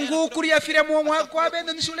basuive Kwena naye ngukuria firia mwa kwa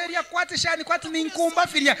bendo nishuleria kwate shani kwate ninkumba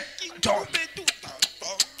firia. Don't.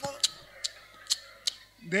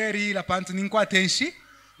 Deri la pantu ninkwatenshi.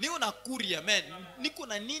 Ni unakuria man. Niko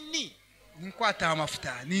na nini? Ninkwata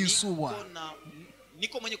mafuta, ninsuwa.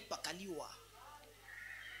 Niko mwenye kupakaliwa.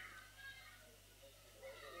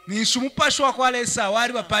 Ninshumupashwa kwalesa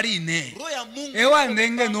wari baparine. Roho ya Mungu. Ewa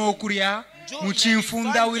ndenge no kuria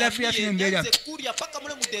muchimfunda wila fia finderia. Kuria paka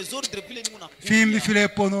mule mu desordre vile ni unakuria. Fimbi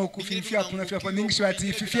filepo no kufifia kuna fia ningishi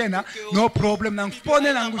wati fifiena no problem na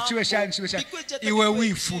ngpone na nguchiwe shani iwe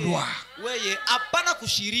wifulwa. Weye hapana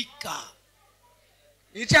kushirika.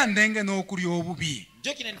 Icha ndenge no kuria obubi.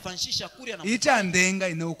 Ndio kinanifanyisha kuria na Icha ndenga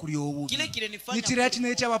ino kuria obubi. kile kilenifanya Nitira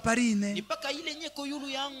chine cha baparine. nipaka ile nyeko yulu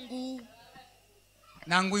yangu.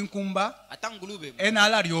 Nangu inkumba Hata ngulube. ena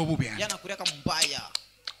ala ryobubi. Yana kuriaka mbaya.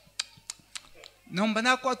 Nomba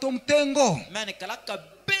na kwa tomtengo. Mane kalaka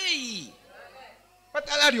bei.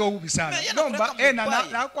 Patala ryobubi sana. Yana Nomba kuriaka ena mbaya.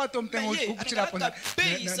 na kwa tomtengo Meye, kukuchira anakalaka pona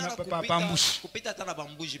bei sana pambushi. kupita hata na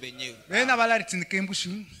bambuji benyewe. Ena balari tinike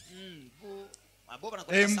mbushi. Maboba na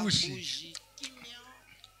kuriaka Mbushi. sambuji. Kimya.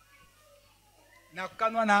 Na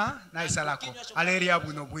kukanwa na isalako. Aleria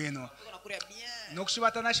buno bueno. Tuko nakuria bien.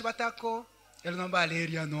 Nokushibata na shibatako. Elo nomba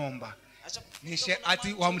aleria nomba. Nishe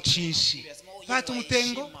ati wa mchinshi. Patu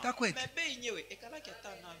mtengo takwete. Mebe yenyewe ekalaki hata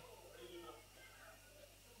nayo.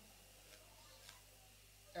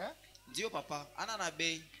 Ndio papa, ana na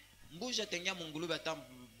bei. Mbuji atengia mungulube hata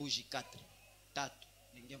mbuji 4. 3.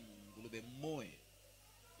 Nengia mungulube moyo.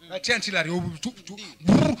 Achanchila ryobu.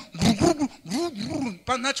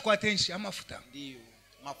 Panacho kwa tenshi amafuta. Ndio.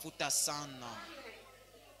 Mafuta sana.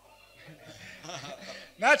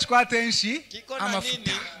 Nacho kwa tenshi Kiko na amafuta.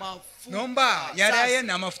 nini? Mafuta. Nomba yari Sasa, aye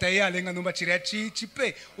na mafuta ye alenga nomba chiria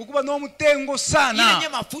chipe. Ukuba no mutengo ile sana. nye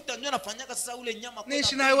mafuta ndio nafanyaka sasa ule nyama kuna.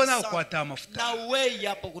 Nishi nayo na kuata mafuta. Na wewe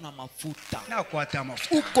hapo kuna mafuta. Na kuata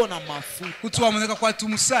mafuta. Uko na mafuta. Kutuwa moneka kwa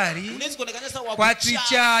tumusari. Unaweza kuonekana sasa wabucha. Kwa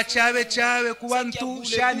ticha chawe kubantu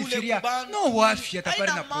shani firia. No wafia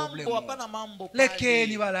tapari na problem. Hapana mambo.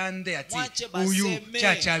 Lekeni balande ati Mwache uyu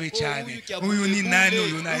baseme. chawe Oh, huyu kia uyu ni bule nani bule,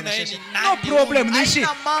 uyu nani unaye ni no nani, problem huyu. nishi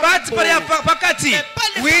Haina mambo. but pale pakati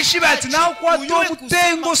Pale wishi bati pakati, na kwa to uyue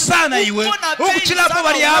mutengo kusema, sana iwe uko na bei ukuchila sana po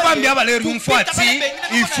bali wewe. abambi abaleri Kupita umfuati pale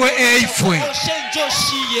pengine ifwe kama na- ifwe Oshenjo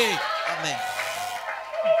shiye. Amen.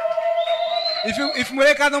 if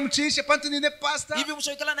muleka no mchishe pantu nine pastor hivi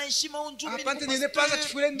mshoikala na heshima unjumi pantu nine pastor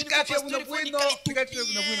chifule ndikafya buno bwino ndikafya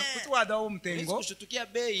buno bwino kutwada wo mtengo kushutukia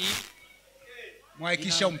bei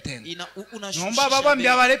mwaikisha umtengo unashusha nomba baba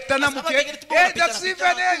mbya balepitana muke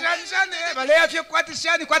taksivene janjane bale yafye kwati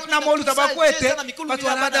shani kwati na molu tabakwete watu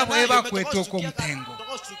wanada bweba kweto ko mtengo.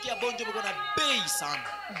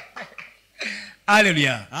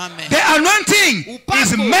 Hallelujah. Amen. The anointing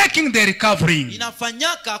is making the recovery.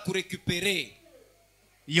 Inafanyaka kurecupere.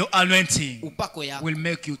 Your anointing Upako yako will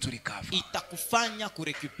make you to recover. Itakufanya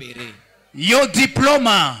kurecupere. Your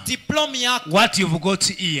diploma, yako, what you've got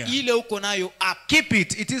here, ile uko nayo up, keep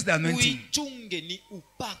it. It is the anointing. Uichunge, ni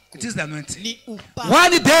upako. It is the anointing. Ni upako.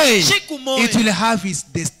 One day Shikumoya, it will have its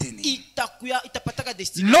destiny. Itapataka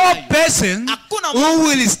destiny. No person who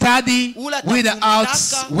will study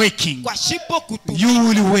without working. You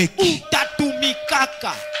will work.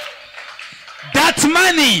 Utatumikaka. That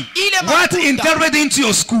money, what entered into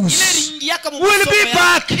your schools, will be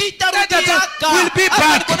back. Will be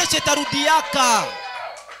back.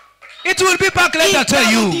 It will be back, let I tell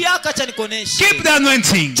you. Keep the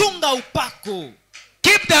anointing.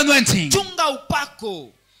 Keep the anointing.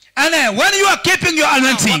 And then when you are keeping your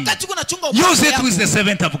anointing, use it with the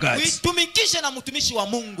servant of God. Use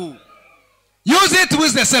it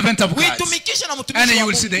with the servant of God. And then you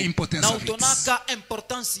will see the importance of it.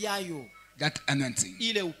 That anointing.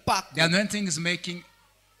 The anointing is making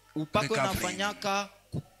recovery.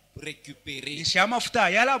 Ishamafuta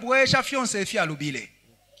yala bwesha fiance fi alubile.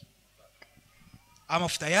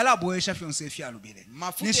 Amafuta yala bwesha fiance fi alubile.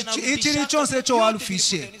 Ichiri chonse cho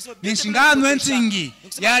alufishe. Nishinga anointing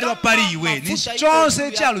yali wapariwe.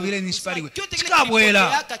 Nichonse cha alubile nishipariwe.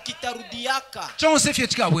 Chikabwela. Chonse fi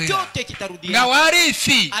chikabwela. Ngawari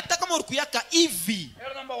fi. Ataka urukuyaka hivi.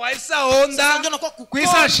 Waisa onda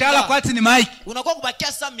kuisa shala kwati ni mic. Unakuwa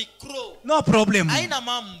kubakia sa micro. No problem. Haina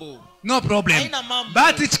mambo. No problem.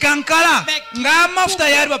 But chikankala ngama futa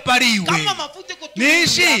yari bapariwe.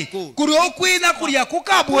 Nishi kuri okwina kuri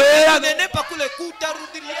yakukabwera. Nenepa kule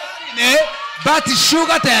kutarudilia. Ne but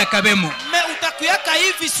sugar tayakabemo. Me utakuyaka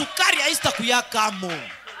hivi sukari haista kuyaka mo.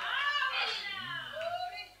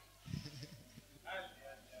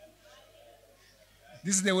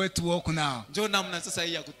 This is the way to walk now. Njona mna sasa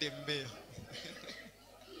hii ya kutembea.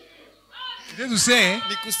 Did you say?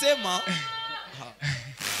 Nikusema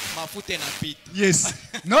mafuta yanapita. Yes.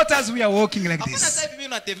 Not as we are walking like this. Sasa hivi mimi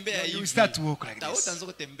natembea hivi. You start to walk like this. Utaanza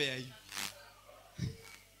kutembea hivi.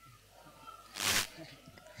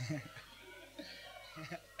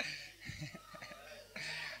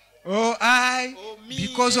 Oh,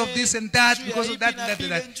 because of this and that, because of that,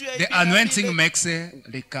 the anointing makes a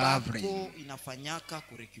recovery.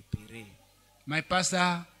 My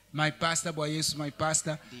pastor, boy, yes, my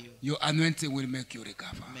pastor, your anointing will make you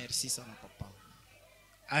recover. Merci sana papa.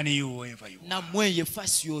 And you, wherever you na mweye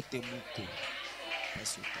fasi yote muko.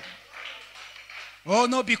 Oh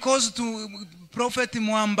no, because to Prophet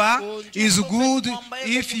Mwamba is good.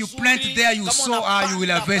 If you plant there, you sow, you will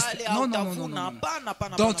harvest. No.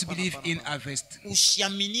 Don't believe in harvest.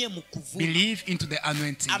 Believe into the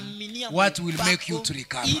anointing. What will make you to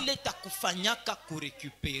recover?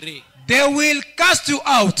 They will cast you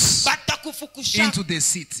out into the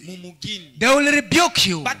city. They will rebuke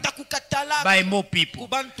you by more people.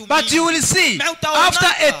 But you will see,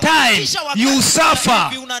 after a time, you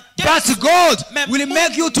suffer. But God will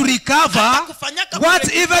make you to recover.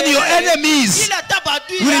 What even your enemies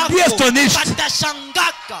will be astonished.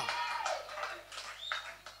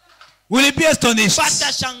 Will be astonished.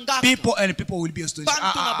 People will be astonished.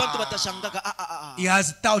 He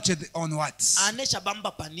has touched on what?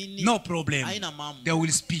 No problem. They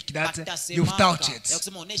will speak that you've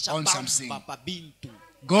touched on something.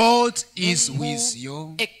 God is with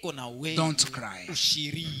you. Don't cry.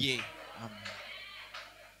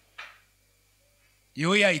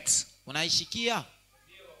 You hear it? Unaishikia?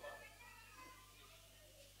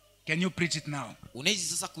 Can you preach it now? Unaweza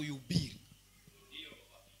sasa kuihubiri.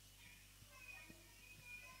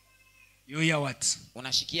 You hear what?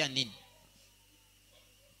 Unashikia nini?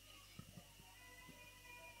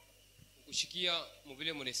 Kushikia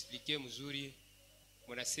mvile mnaexplique mzuri.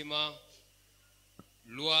 Mnasema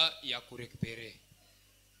loi ya kurekupere.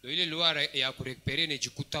 Do ile loi ya kurekupere ni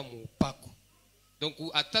jikuta mupako. Donc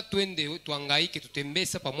ata twende tuangaike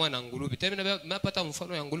tutembesa pamoja na ngulube. Tena napata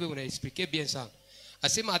mfano ya ngulube unaexplique bien sana.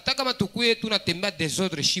 Asema hata kama tukue tunatembea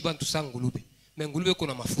desordre shiba ntusa ngulube. Mais ngulube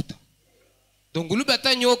kuna mafuta. Donc ngulube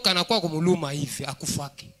hata nyoka anakuwa kumuluma hivi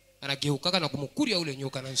akufake. Anageuka na kumukuria ule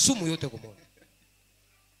nyoka na nsumu yote kumona.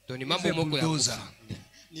 Ndio ni mambo moko ya kufa.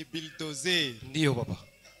 Ni bulldozer. Ndio baba.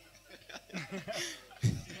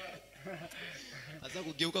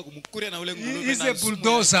 He's a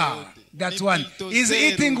bulldozer. That one. He's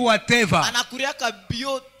eating whatever. Anakuriaka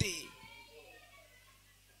biote.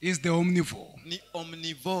 He's the omnivore. Ni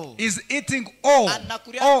omnivore. He's eating all.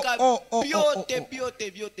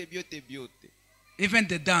 Biote. Even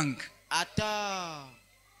the dung. Ata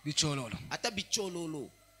Bichololo.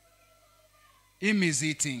 Him is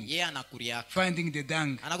eating. Yeah, anakuriaka. Finding the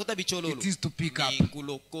dung. Anakuta bichololo. It is to pick up.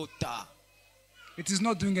 Kulokota. It is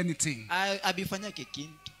not doing anything. Abifanya kintu.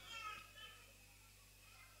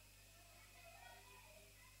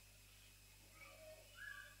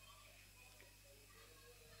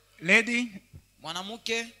 Lady?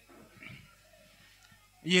 Mwanamuke?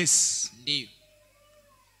 Yes. Ndiyo.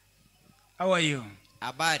 How are you?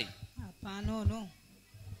 Habari. No.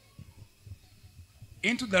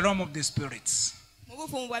 Into the realm of the spirits.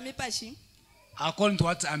 According to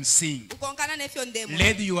what I'm seeing.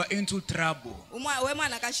 Lady, you are into trouble.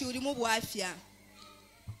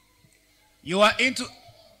 You are into...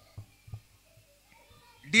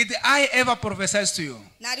 Did I ever prophesy to you?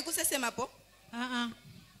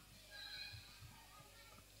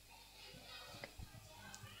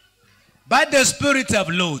 By the Spirit of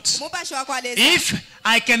Lord, if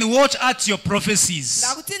I can watch at your prophecies,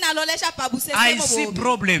 I see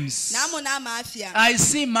problems. I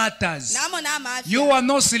see matters. You are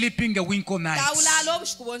not sleeping a wink or night.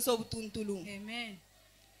 Amen.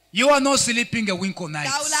 You are not sleeping a wink or night.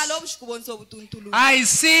 I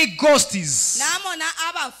see ghosts.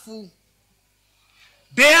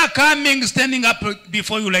 They are coming, standing up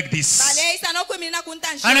before you like this.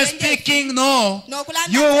 And speaking, no,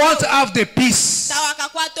 you won't have the peace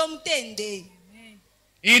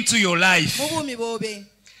into your life.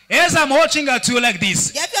 As I'm watching at you like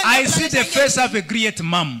this, I see the face of a great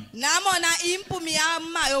mom. And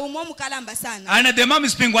the mom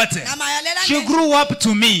is being what? She grew up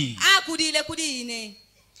to me.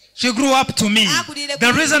 She grew up to me.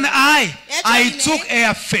 The reason I took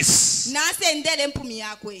her face.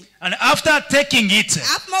 And after taking it,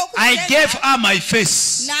 I gave her my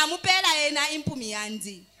face.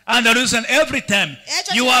 And the reason every time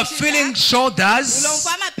you are feeling shoulders,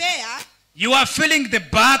 you are feeling the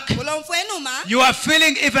back, you are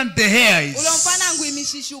feeling even the hairs.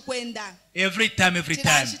 Every time. If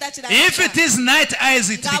it is night eyes,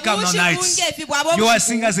 it becomes no nights. You are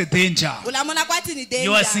seeing as a danger.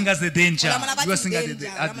 You are seeing as a danger. You are seeing as a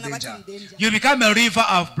danger. You become a river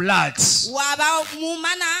of blood.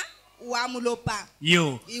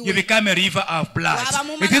 You become a river of blood.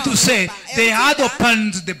 It is to say, they had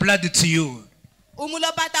opened the blood to you.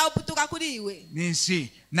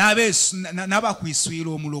 Nisi, naba kwiswira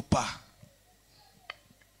omulopa.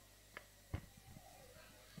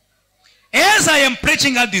 As I am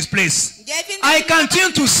preaching at this place, I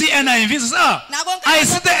continue to see and I envisage. I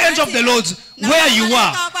see the angel of the Lord where you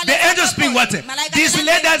are. The angel speaking what? This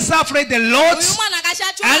lady has suffered the Lord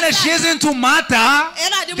and she is into matter,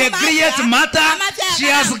 the great matter. She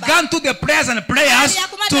has gone to the prayers and prayers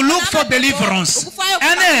to look for deliverance.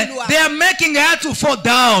 And they are making her to fall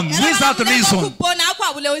down without reason.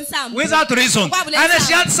 Without reason. And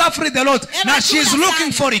she had suffered the Lord. Now she is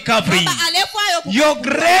looking for recovery. Your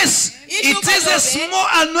grace, it is a small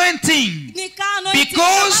anointing.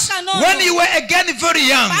 Because when you were again very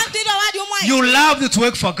young, you loved to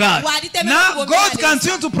work for God. Now God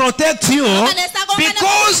continues to protect you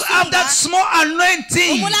because of that small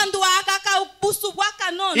anointing.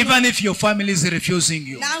 Even if your family is refusing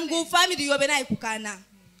you,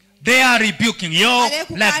 they are rebuking you.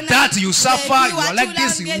 Like that you suffer, you are like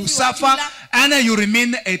this, you suffer, and then you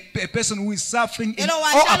remain a person who is suffering in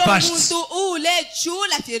all abashed.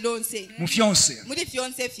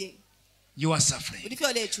 You are suffering.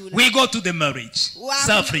 We go to the marriage,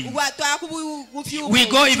 suffering. We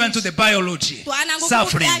go even to the biology,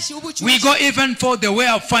 suffering. We go even for the way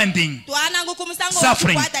of finding,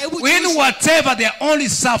 suffering. In whatever, they are only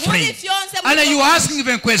suffering. And then you are asking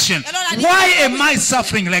even a question, why am I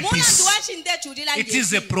suffering like this? It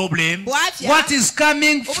is a problem. What is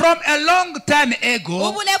coming from a long time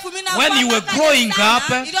ago, when you were growing up,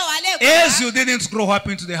 as you didn't grow up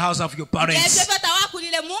into the house of your parents.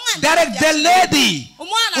 That the lady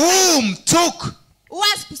whom took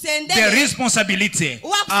the responsibility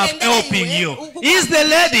of helping you is the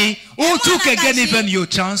lady who took again even your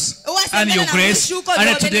chance and your grace,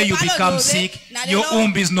 and today you become sick. Your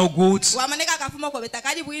womb is no good.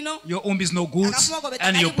 Your womb is no good,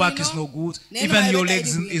 and your back is no good. Even your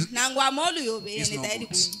legs is no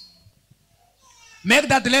good. Make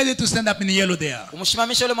that lady to stand up in yellow there.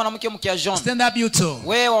 Stand up, you too.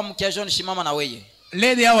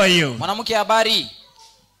 Lady, how are you?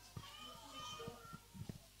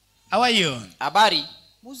 How are you? Habari?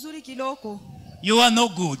 Muzuri kiloko. You are no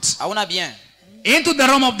good. Hauna bien. Into the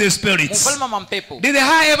realm of the spirits. Mfalme wa mpepo. Did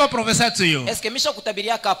I ever prophesy to you? Eske misha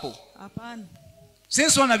kutabiria kapo? Hapana.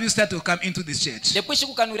 Since when have you started to come into this church? Depuis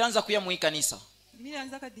siku kanuranza kuya mu kanisa. Mimi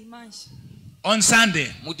naanza ka dimanche. On Sunday.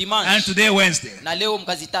 Mu dimanche. And today Wednesday. Na leo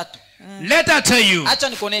mkazi tatu. Let I tell you. Acha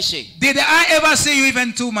nikoneshe. Did I ever see you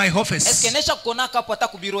even to my office? Eske nesha kukona kapo hata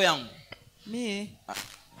kubiro yangu? Mie.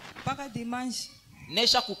 Paka dimanche.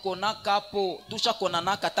 Nesha kukona kapo tusha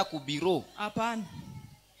konana hata kubiro? Hapana.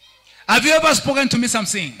 Have you ever spoken to me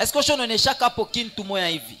something? Eske ushono nesha kapo kintu moya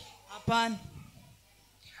hivi? Hapana.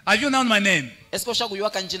 Have you known my name? Eske usha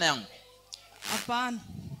kuyuaka njina yangu? Hapana.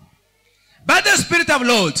 By the Spirit of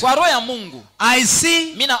Lord, kwa roho ya Mungu, I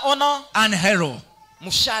see mina ona an arrow.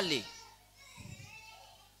 mushale.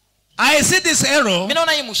 I see this arrow. Mina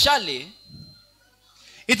ona hii mushale.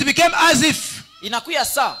 It became as if inakuya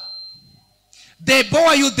saa they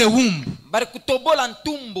bore you the womb. bari kutobola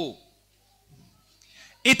ntumbo.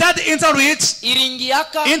 It had entered it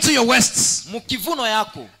iringiaka into your west. mukivuno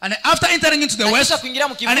yako. And after entering into the west, and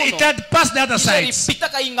it had passed the other side.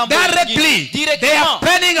 Directly, they are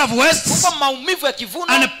painting of west,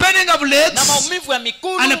 and a painting of legs,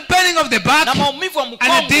 and a painting of the back,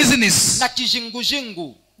 and a dizziness.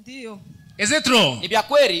 Is it true? Ni vya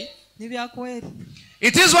kweli? Ni vya kweli.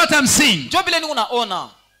 It is what I'm seeing. Ndio vile unaona.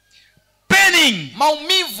 Painting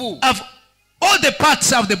maumivu of all the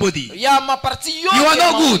parts of the body. Ya maparti yote. You are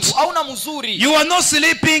not good. Hauna mzuri. You are not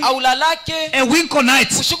sleeping a wink or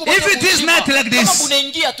night. If it is night like this,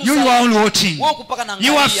 you are only watching.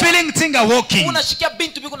 You are feeling things are walking.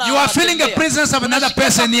 You are feeling the presence of another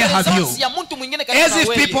person near you. As if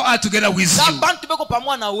people are together with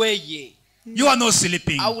you. You are not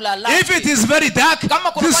sleeping. If it is very dark,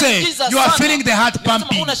 you say you are feeling the heart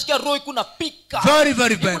pumping. Very,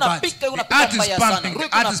 very, very bad. The heart is pumping. The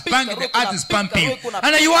heart is pumping. The heart is pumping.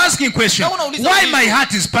 And you are asking question, why my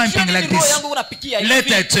heart is pumping like this?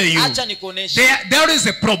 Let I tell you, there is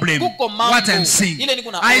a problem. What I'm seeing,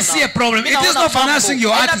 I see a problem. It is not financing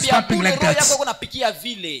your heart is pumping like that.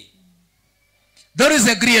 There is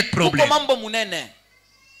a great problem.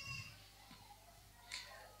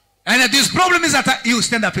 And this problem is that you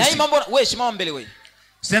stand up.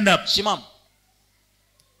 Stand up.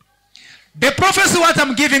 The prophecy what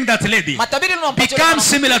I'm giving that lady becomes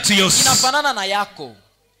similar to yours.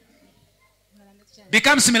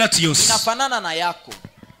 Becomes similar to yours.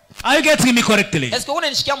 Are you getting me correctly?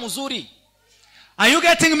 Are you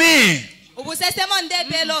getting me?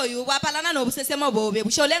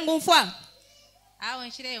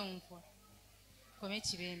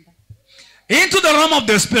 Into the realm of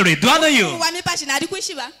the spirit. Do I know you?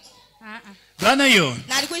 Do I know you?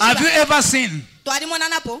 Have you ever seen?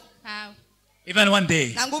 Even one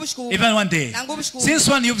day. Even one day. Since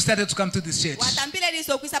when you've started to come to this church?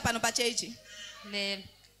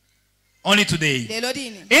 Only today.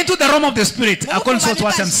 Into the realm of the spirit, according to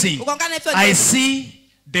what I'm seeing, I see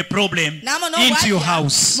the problem into your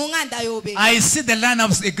house. I see the line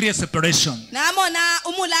of a great separation.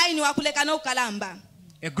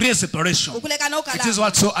 A great separation. It is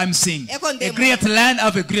what so I'm seeing. A great line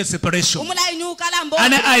of a great separation.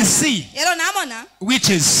 And I see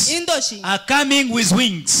witches are coming with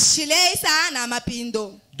wings.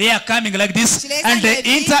 They are coming like this, and they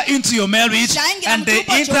enter into your marriage, and they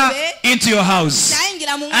enter into your house,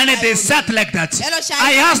 and they start like that.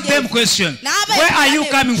 I ask them question, where are you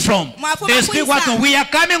coming from? They speak what? We are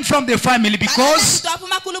coming from the family, because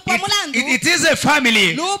it is a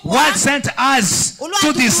family what sent us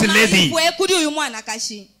to this lady.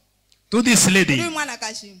 To this lady.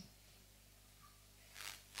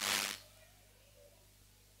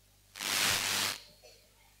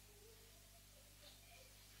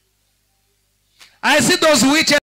 I see those witches.